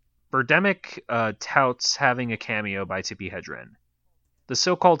 Birdemic touts having a cameo by Tippi Hedren. The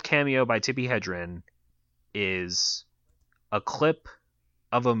so-called cameo by Tippi Hedren is a clip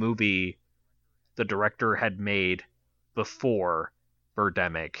of a movie the director had made before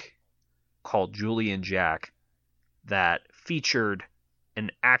Birdemic called Julie and Jack that featured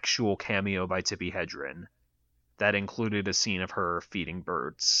an actual cameo by Tippi Hedren that included a scene of her feeding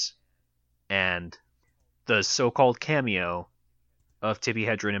birds. And the so-called cameo of Tippi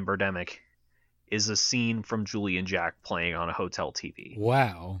Hedren in Birdemic is a scene from Julie and Jack playing on a hotel TV.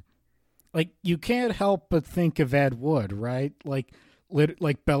 Wow. Like, you can't help but think of Ed Wood, right? Like Bela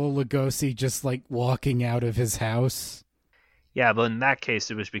Lugosi just, like, walking out of his house. Yeah, but in that case,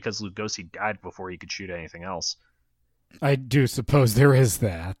 it was because Lugosi died before he could shoot anything else. I do suppose there is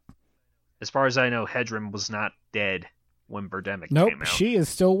that. As far as I know, Hedren was not dead when Birdemic Nope, came out. she is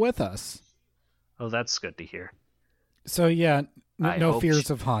still with us. Oh, that's good to hear. So, yeah, no fears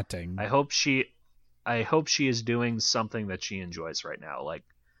she, of haunting. I hope she is doing something that she enjoys right now, like,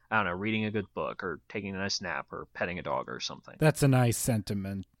 I don't know, reading a good book or taking a nice nap or petting a dog or something. That's a nice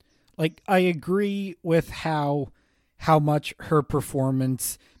sentiment. Like, I agree with how much her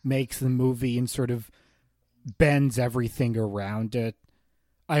performance makes the movie and sort of bends everything around it.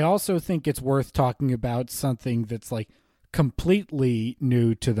 I also think it's worth talking about something that's, like, completely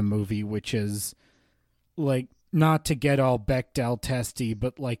new to the movie, which is, like, not to get all Bechdel testy,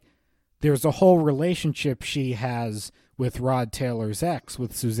 but, like, there's a whole relationship she has with Rod Taylor's ex,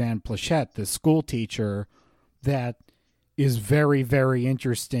 with Suzanne Plachette, the school teacher, that is very, very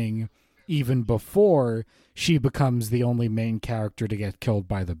interesting even before she becomes the only main character to get killed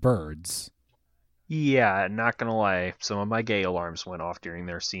by the birds. Yeah, not gonna lie, some of my gay alarms went off during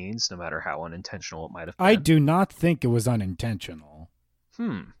their scenes, no matter how unintentional it might have been. I do not think it was unintentional.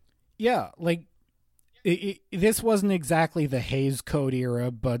 Yeah, like, this wasn't exactly the Hays Code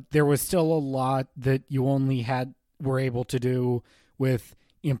era, but there was still a lot that you only were able to do with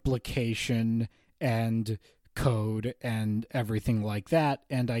implication and code and everything like that.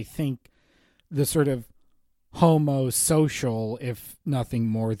 And I think the sort of homosocial, if nothing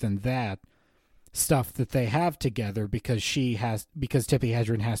more than that, stuff that they have together, because Tippi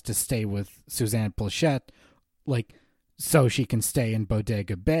Hedren has to stay with Suzanne Plachette, like, so she can stay in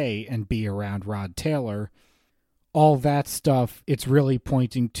Bodega Bay and be around Rod Taylor. All that stuff, it's really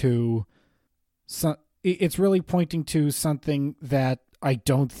pointing to something that I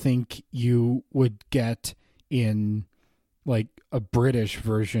don't think you would get in, like, a British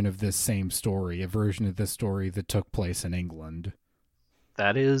version of this same story, a version of this story that took place in England.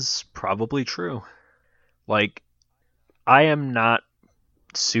 That is probably true. Like, I am not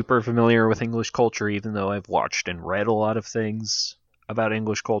super familiar with English culture, even though I've watched and read a lot of things about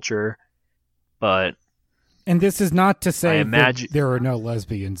English culture, but... And this is not to say that there are no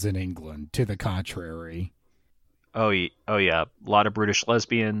lesbians in England, to the contrary. Oh yeah, a lot of British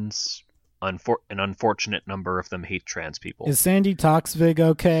lesbians, an unfortunate number of them hate trans people. Is Sandy Toksvig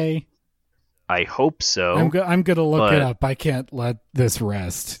okay? I hope so. I'm going to look it up. I can't let this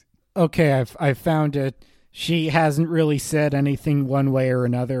rest. Okay, I found it. She hasn't really said anything one way or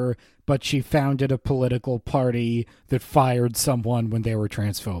another, but she founded a political party that fired someone when they were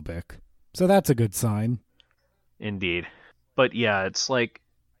transphobic. So that's a good sign. Indeed. But yeah, it's like,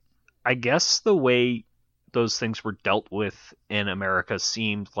 I guess the way those things were dealt with in America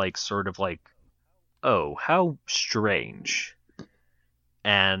seemed like sort of like, oh, how strange.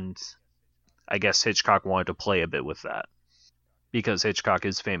 And I guess Hitchcock wanted to play a bit with that, because Hitchcock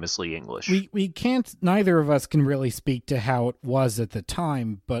is famously English. We can't, neither of us can really speak to how it was at the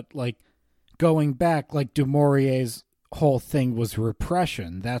time, but, like, going back, like, Du Maurier's whole thing was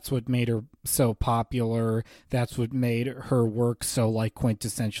repression. That's what made her so popular. That's what made her work so, like,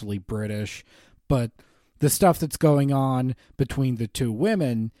 quintessentially British. But the stuff that's going on between the two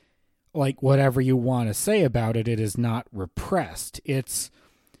women, like, whatever you want to say about it, it is not repressed. It's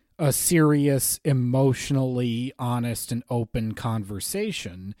a serious, emotionally honest and open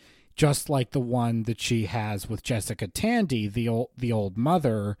conversation, just like the one that she has with Jessica Tandy, the old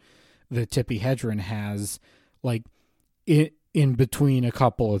mother that Tippi Hedren has, like, in between a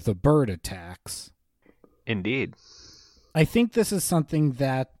couple of the bird attacks. Indeed. I think this is something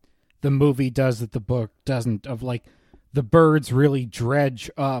that the movie does that the book doesn't, of, like, the birds really dredge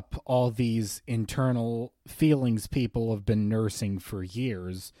up all these internal feelings people have been nursing for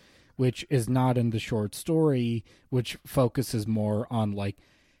years, which is not in the short story, which focuses more on, like,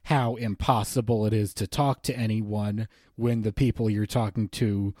 how impossible it is to talk to anyone when the people you're talking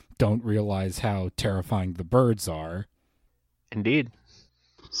to don't realize how terrifying the birds are. Indeed.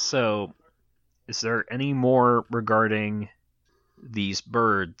 So, is there any more regarding these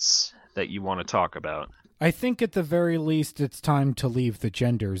birds that you want to talk about? I think at the very least it's time to leave the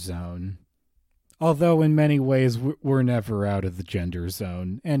gender zone. Although in many ways we're never out of the gender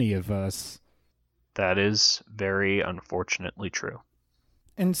zone, any of us. That is very unfortunately true.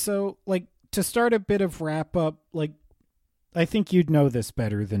 And so, like, to start a bit of wrap up, like, I think you'd know this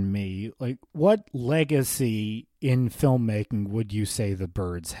better than me. Like, what legacy in filmmaking would you say The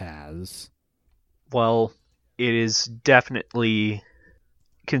Birds has? Well, it is definitely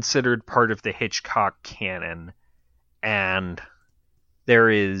considered part of the Hitchcock canon. And there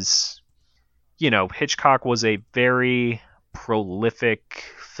is, Hitchcock was a very prolific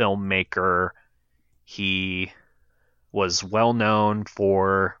filmmaker. He was well known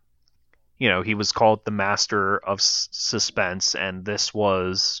for, he was called the master of suspense, and this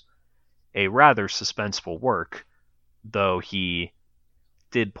was a rather suspenseful work, though he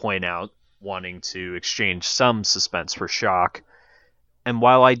did point out wanting to exchange some suspense for shock. And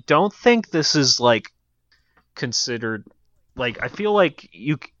while I don't think this is, considered, I feel like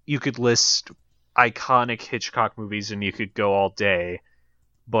you could list iconic Hitchcock movies and you could go all day,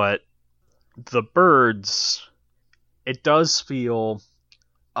 but The Birds, it does feel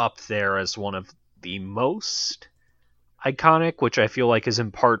up there as one of the most iconic, which I feel like is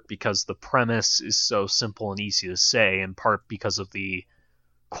in part because the premise is so simple and easy to say, in part because of the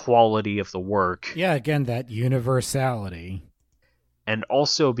quality of the work. Yeah, again, that universality. And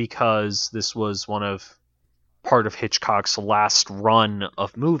also because this was part of Hitchcock's last run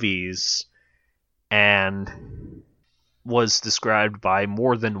of movies, and was described by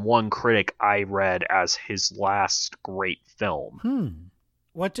more than one critic I read as his last great film.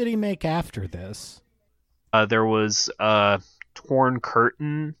 What did he make after this? There was Torn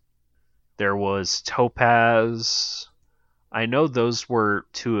Curtain. There was Topaz. I know those were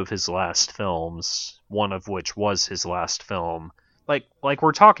two of his last films, one of which was his last film. Like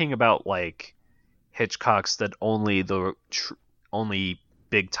we're talking about Hitchcock's that only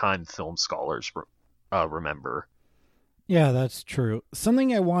big time film scholars remember. Yeah, that's true.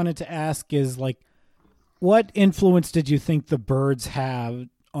 Something I wanted to ask is what influence did you think The Birds have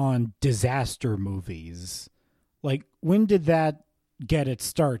on disaster movies? When did that get its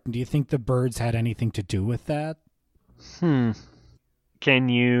start? And do you think The Birds had anything to do with that? Can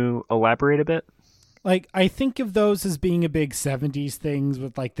you elaborate a bit? I think of those as being a big 70s things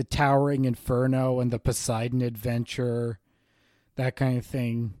with the Towering Inferno and the Poseidon Adventure, that kind of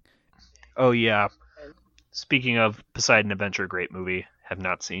thing. Oh, yeah. Speaking of Poseidon Adventure, great movie. Have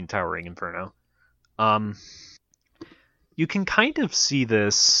not seen Towering Inferno. You can kind of see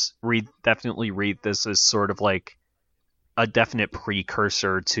this, definitely read this as sort of a definite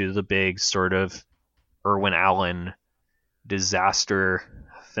precursor to the big sort of Irwin Allen disaster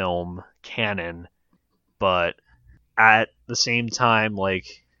film canon. But at the same time,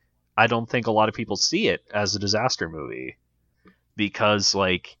 I don't think a lot of people see it as a disaster movie. Because,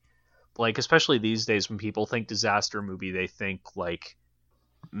 especially these days when people think disaster movie, they think,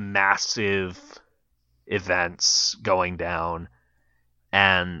 massive events going down.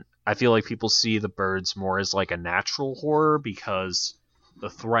 And I feel like people see The Birds more as, a natural horror because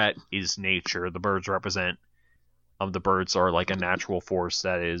the threat is nature. The birds are, a natural force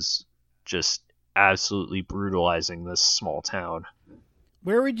that is just absolutely brutalizing this small town.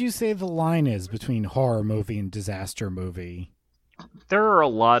 Where would you say the line is between horror movie and disaster movie? There are a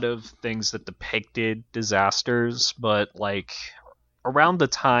lot of things that depicted disasters, but around the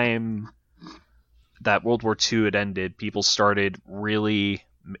time that World War II had ended, people started really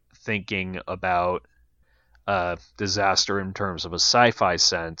thinking about disaster in terms of a sci-fi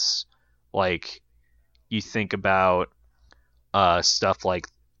sense. You think about stuff like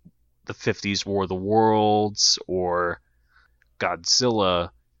the 50s War of the Worlds or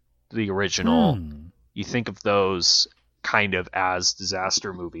Godzilla, the original. You think of those kind of as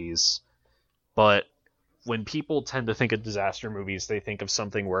disaster movies, but when people tend to think of disaster movies, they think of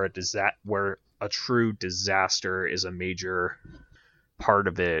something where a true disaster is a major part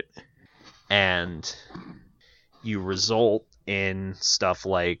of it, and you result in stuff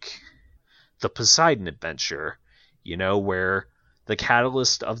like the Poseidon Adventure, where the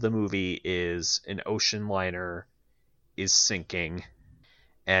catalyst of the movie is an ocean liner is sinking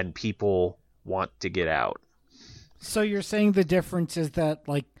and people want to get out. So you're saying the difference is that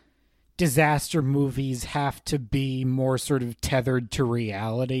disaster movies have to be more sort of tethered to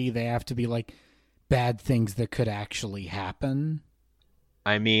reality. They have to be bad things that could actually happen.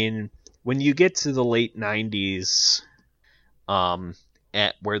 I mean, when you get to the late 90s,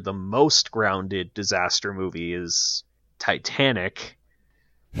 where the most grounded disaster movie is Titanic,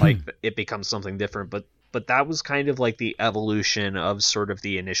 it becomes something different. But that was kind of the evolution of sort of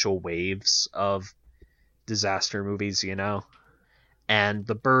the initial waves of disaster movies, you know? And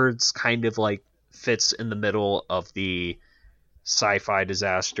The Birds kind of like fits in the middle of the sci-fi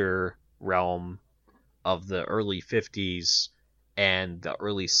disaster realm of the early 50s and the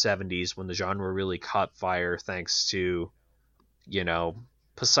early 70s when the genre really caught fire thanks to, you know,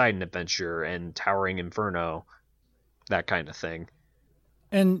 Poseidon Adventure and Towering Inferno, that kind of thing.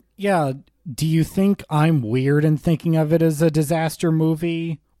 And yeah, do you think I'm weird in thinking of it as a disaster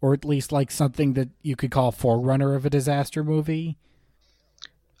movie, or at least like something that you could call forerunner of a disaster movie?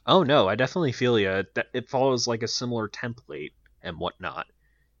 Oh no, I definitely feel you. It follows like a similar template and whatnot.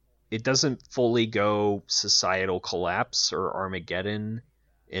 It doesn't fully go societal collapse or Armageddon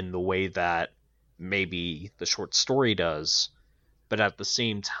in the way that maybe the short story does, but at the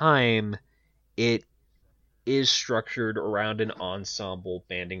same time, it is structured around an ensemble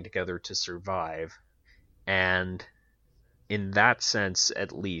banding together to survive. And in that sense,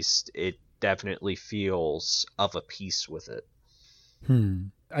 at least, it definitely feels of a piece with it.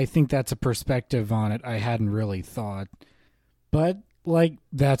 I think that's a perspective on it I hadn't really thought. But, like,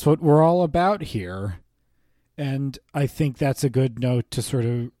 that's what we're all about here. And I think that's a good note to sort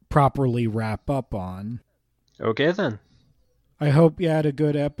of properly wrap up on. Okay, then. I hope you had a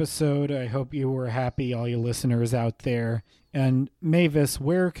good episode. I hope you were happy, all you listeners out there. And Mavis,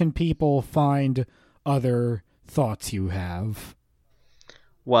 where can people find other thoughts you have?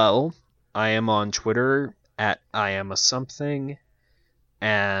 Well, I am on Twitter at IamASomething,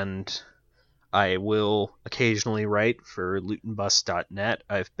 and I will occasionally write for LutenBus.net.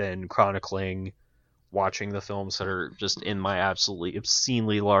 I've been chronicling watching the films that are just in my absolutely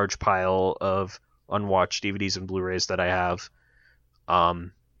obscenely large pile of unwatched DVDs and Blu-rays that I have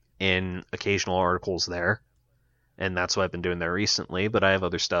in occasional articles there. And that's what I've been doing there recently, but I have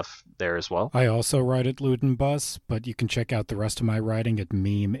other stuff there as well. I also write at LutenBus, but you can check out the rest of my writing at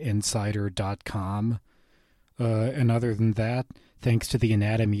memeinsider.com. And other than that, thanks to the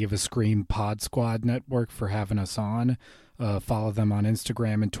Anatomy of a Scream Pod Squad Network for having us on. Follow them on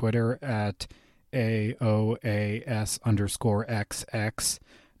Instagram and Twitter at AOAS_XX.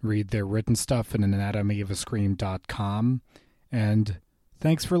 Read their written stuff at anatomyofascream.com. And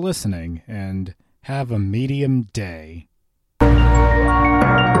thanks for listening, and have a medium day. The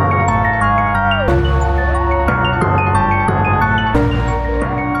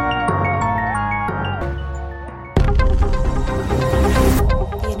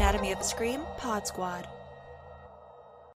Anatomy of a Scream Pod Squad.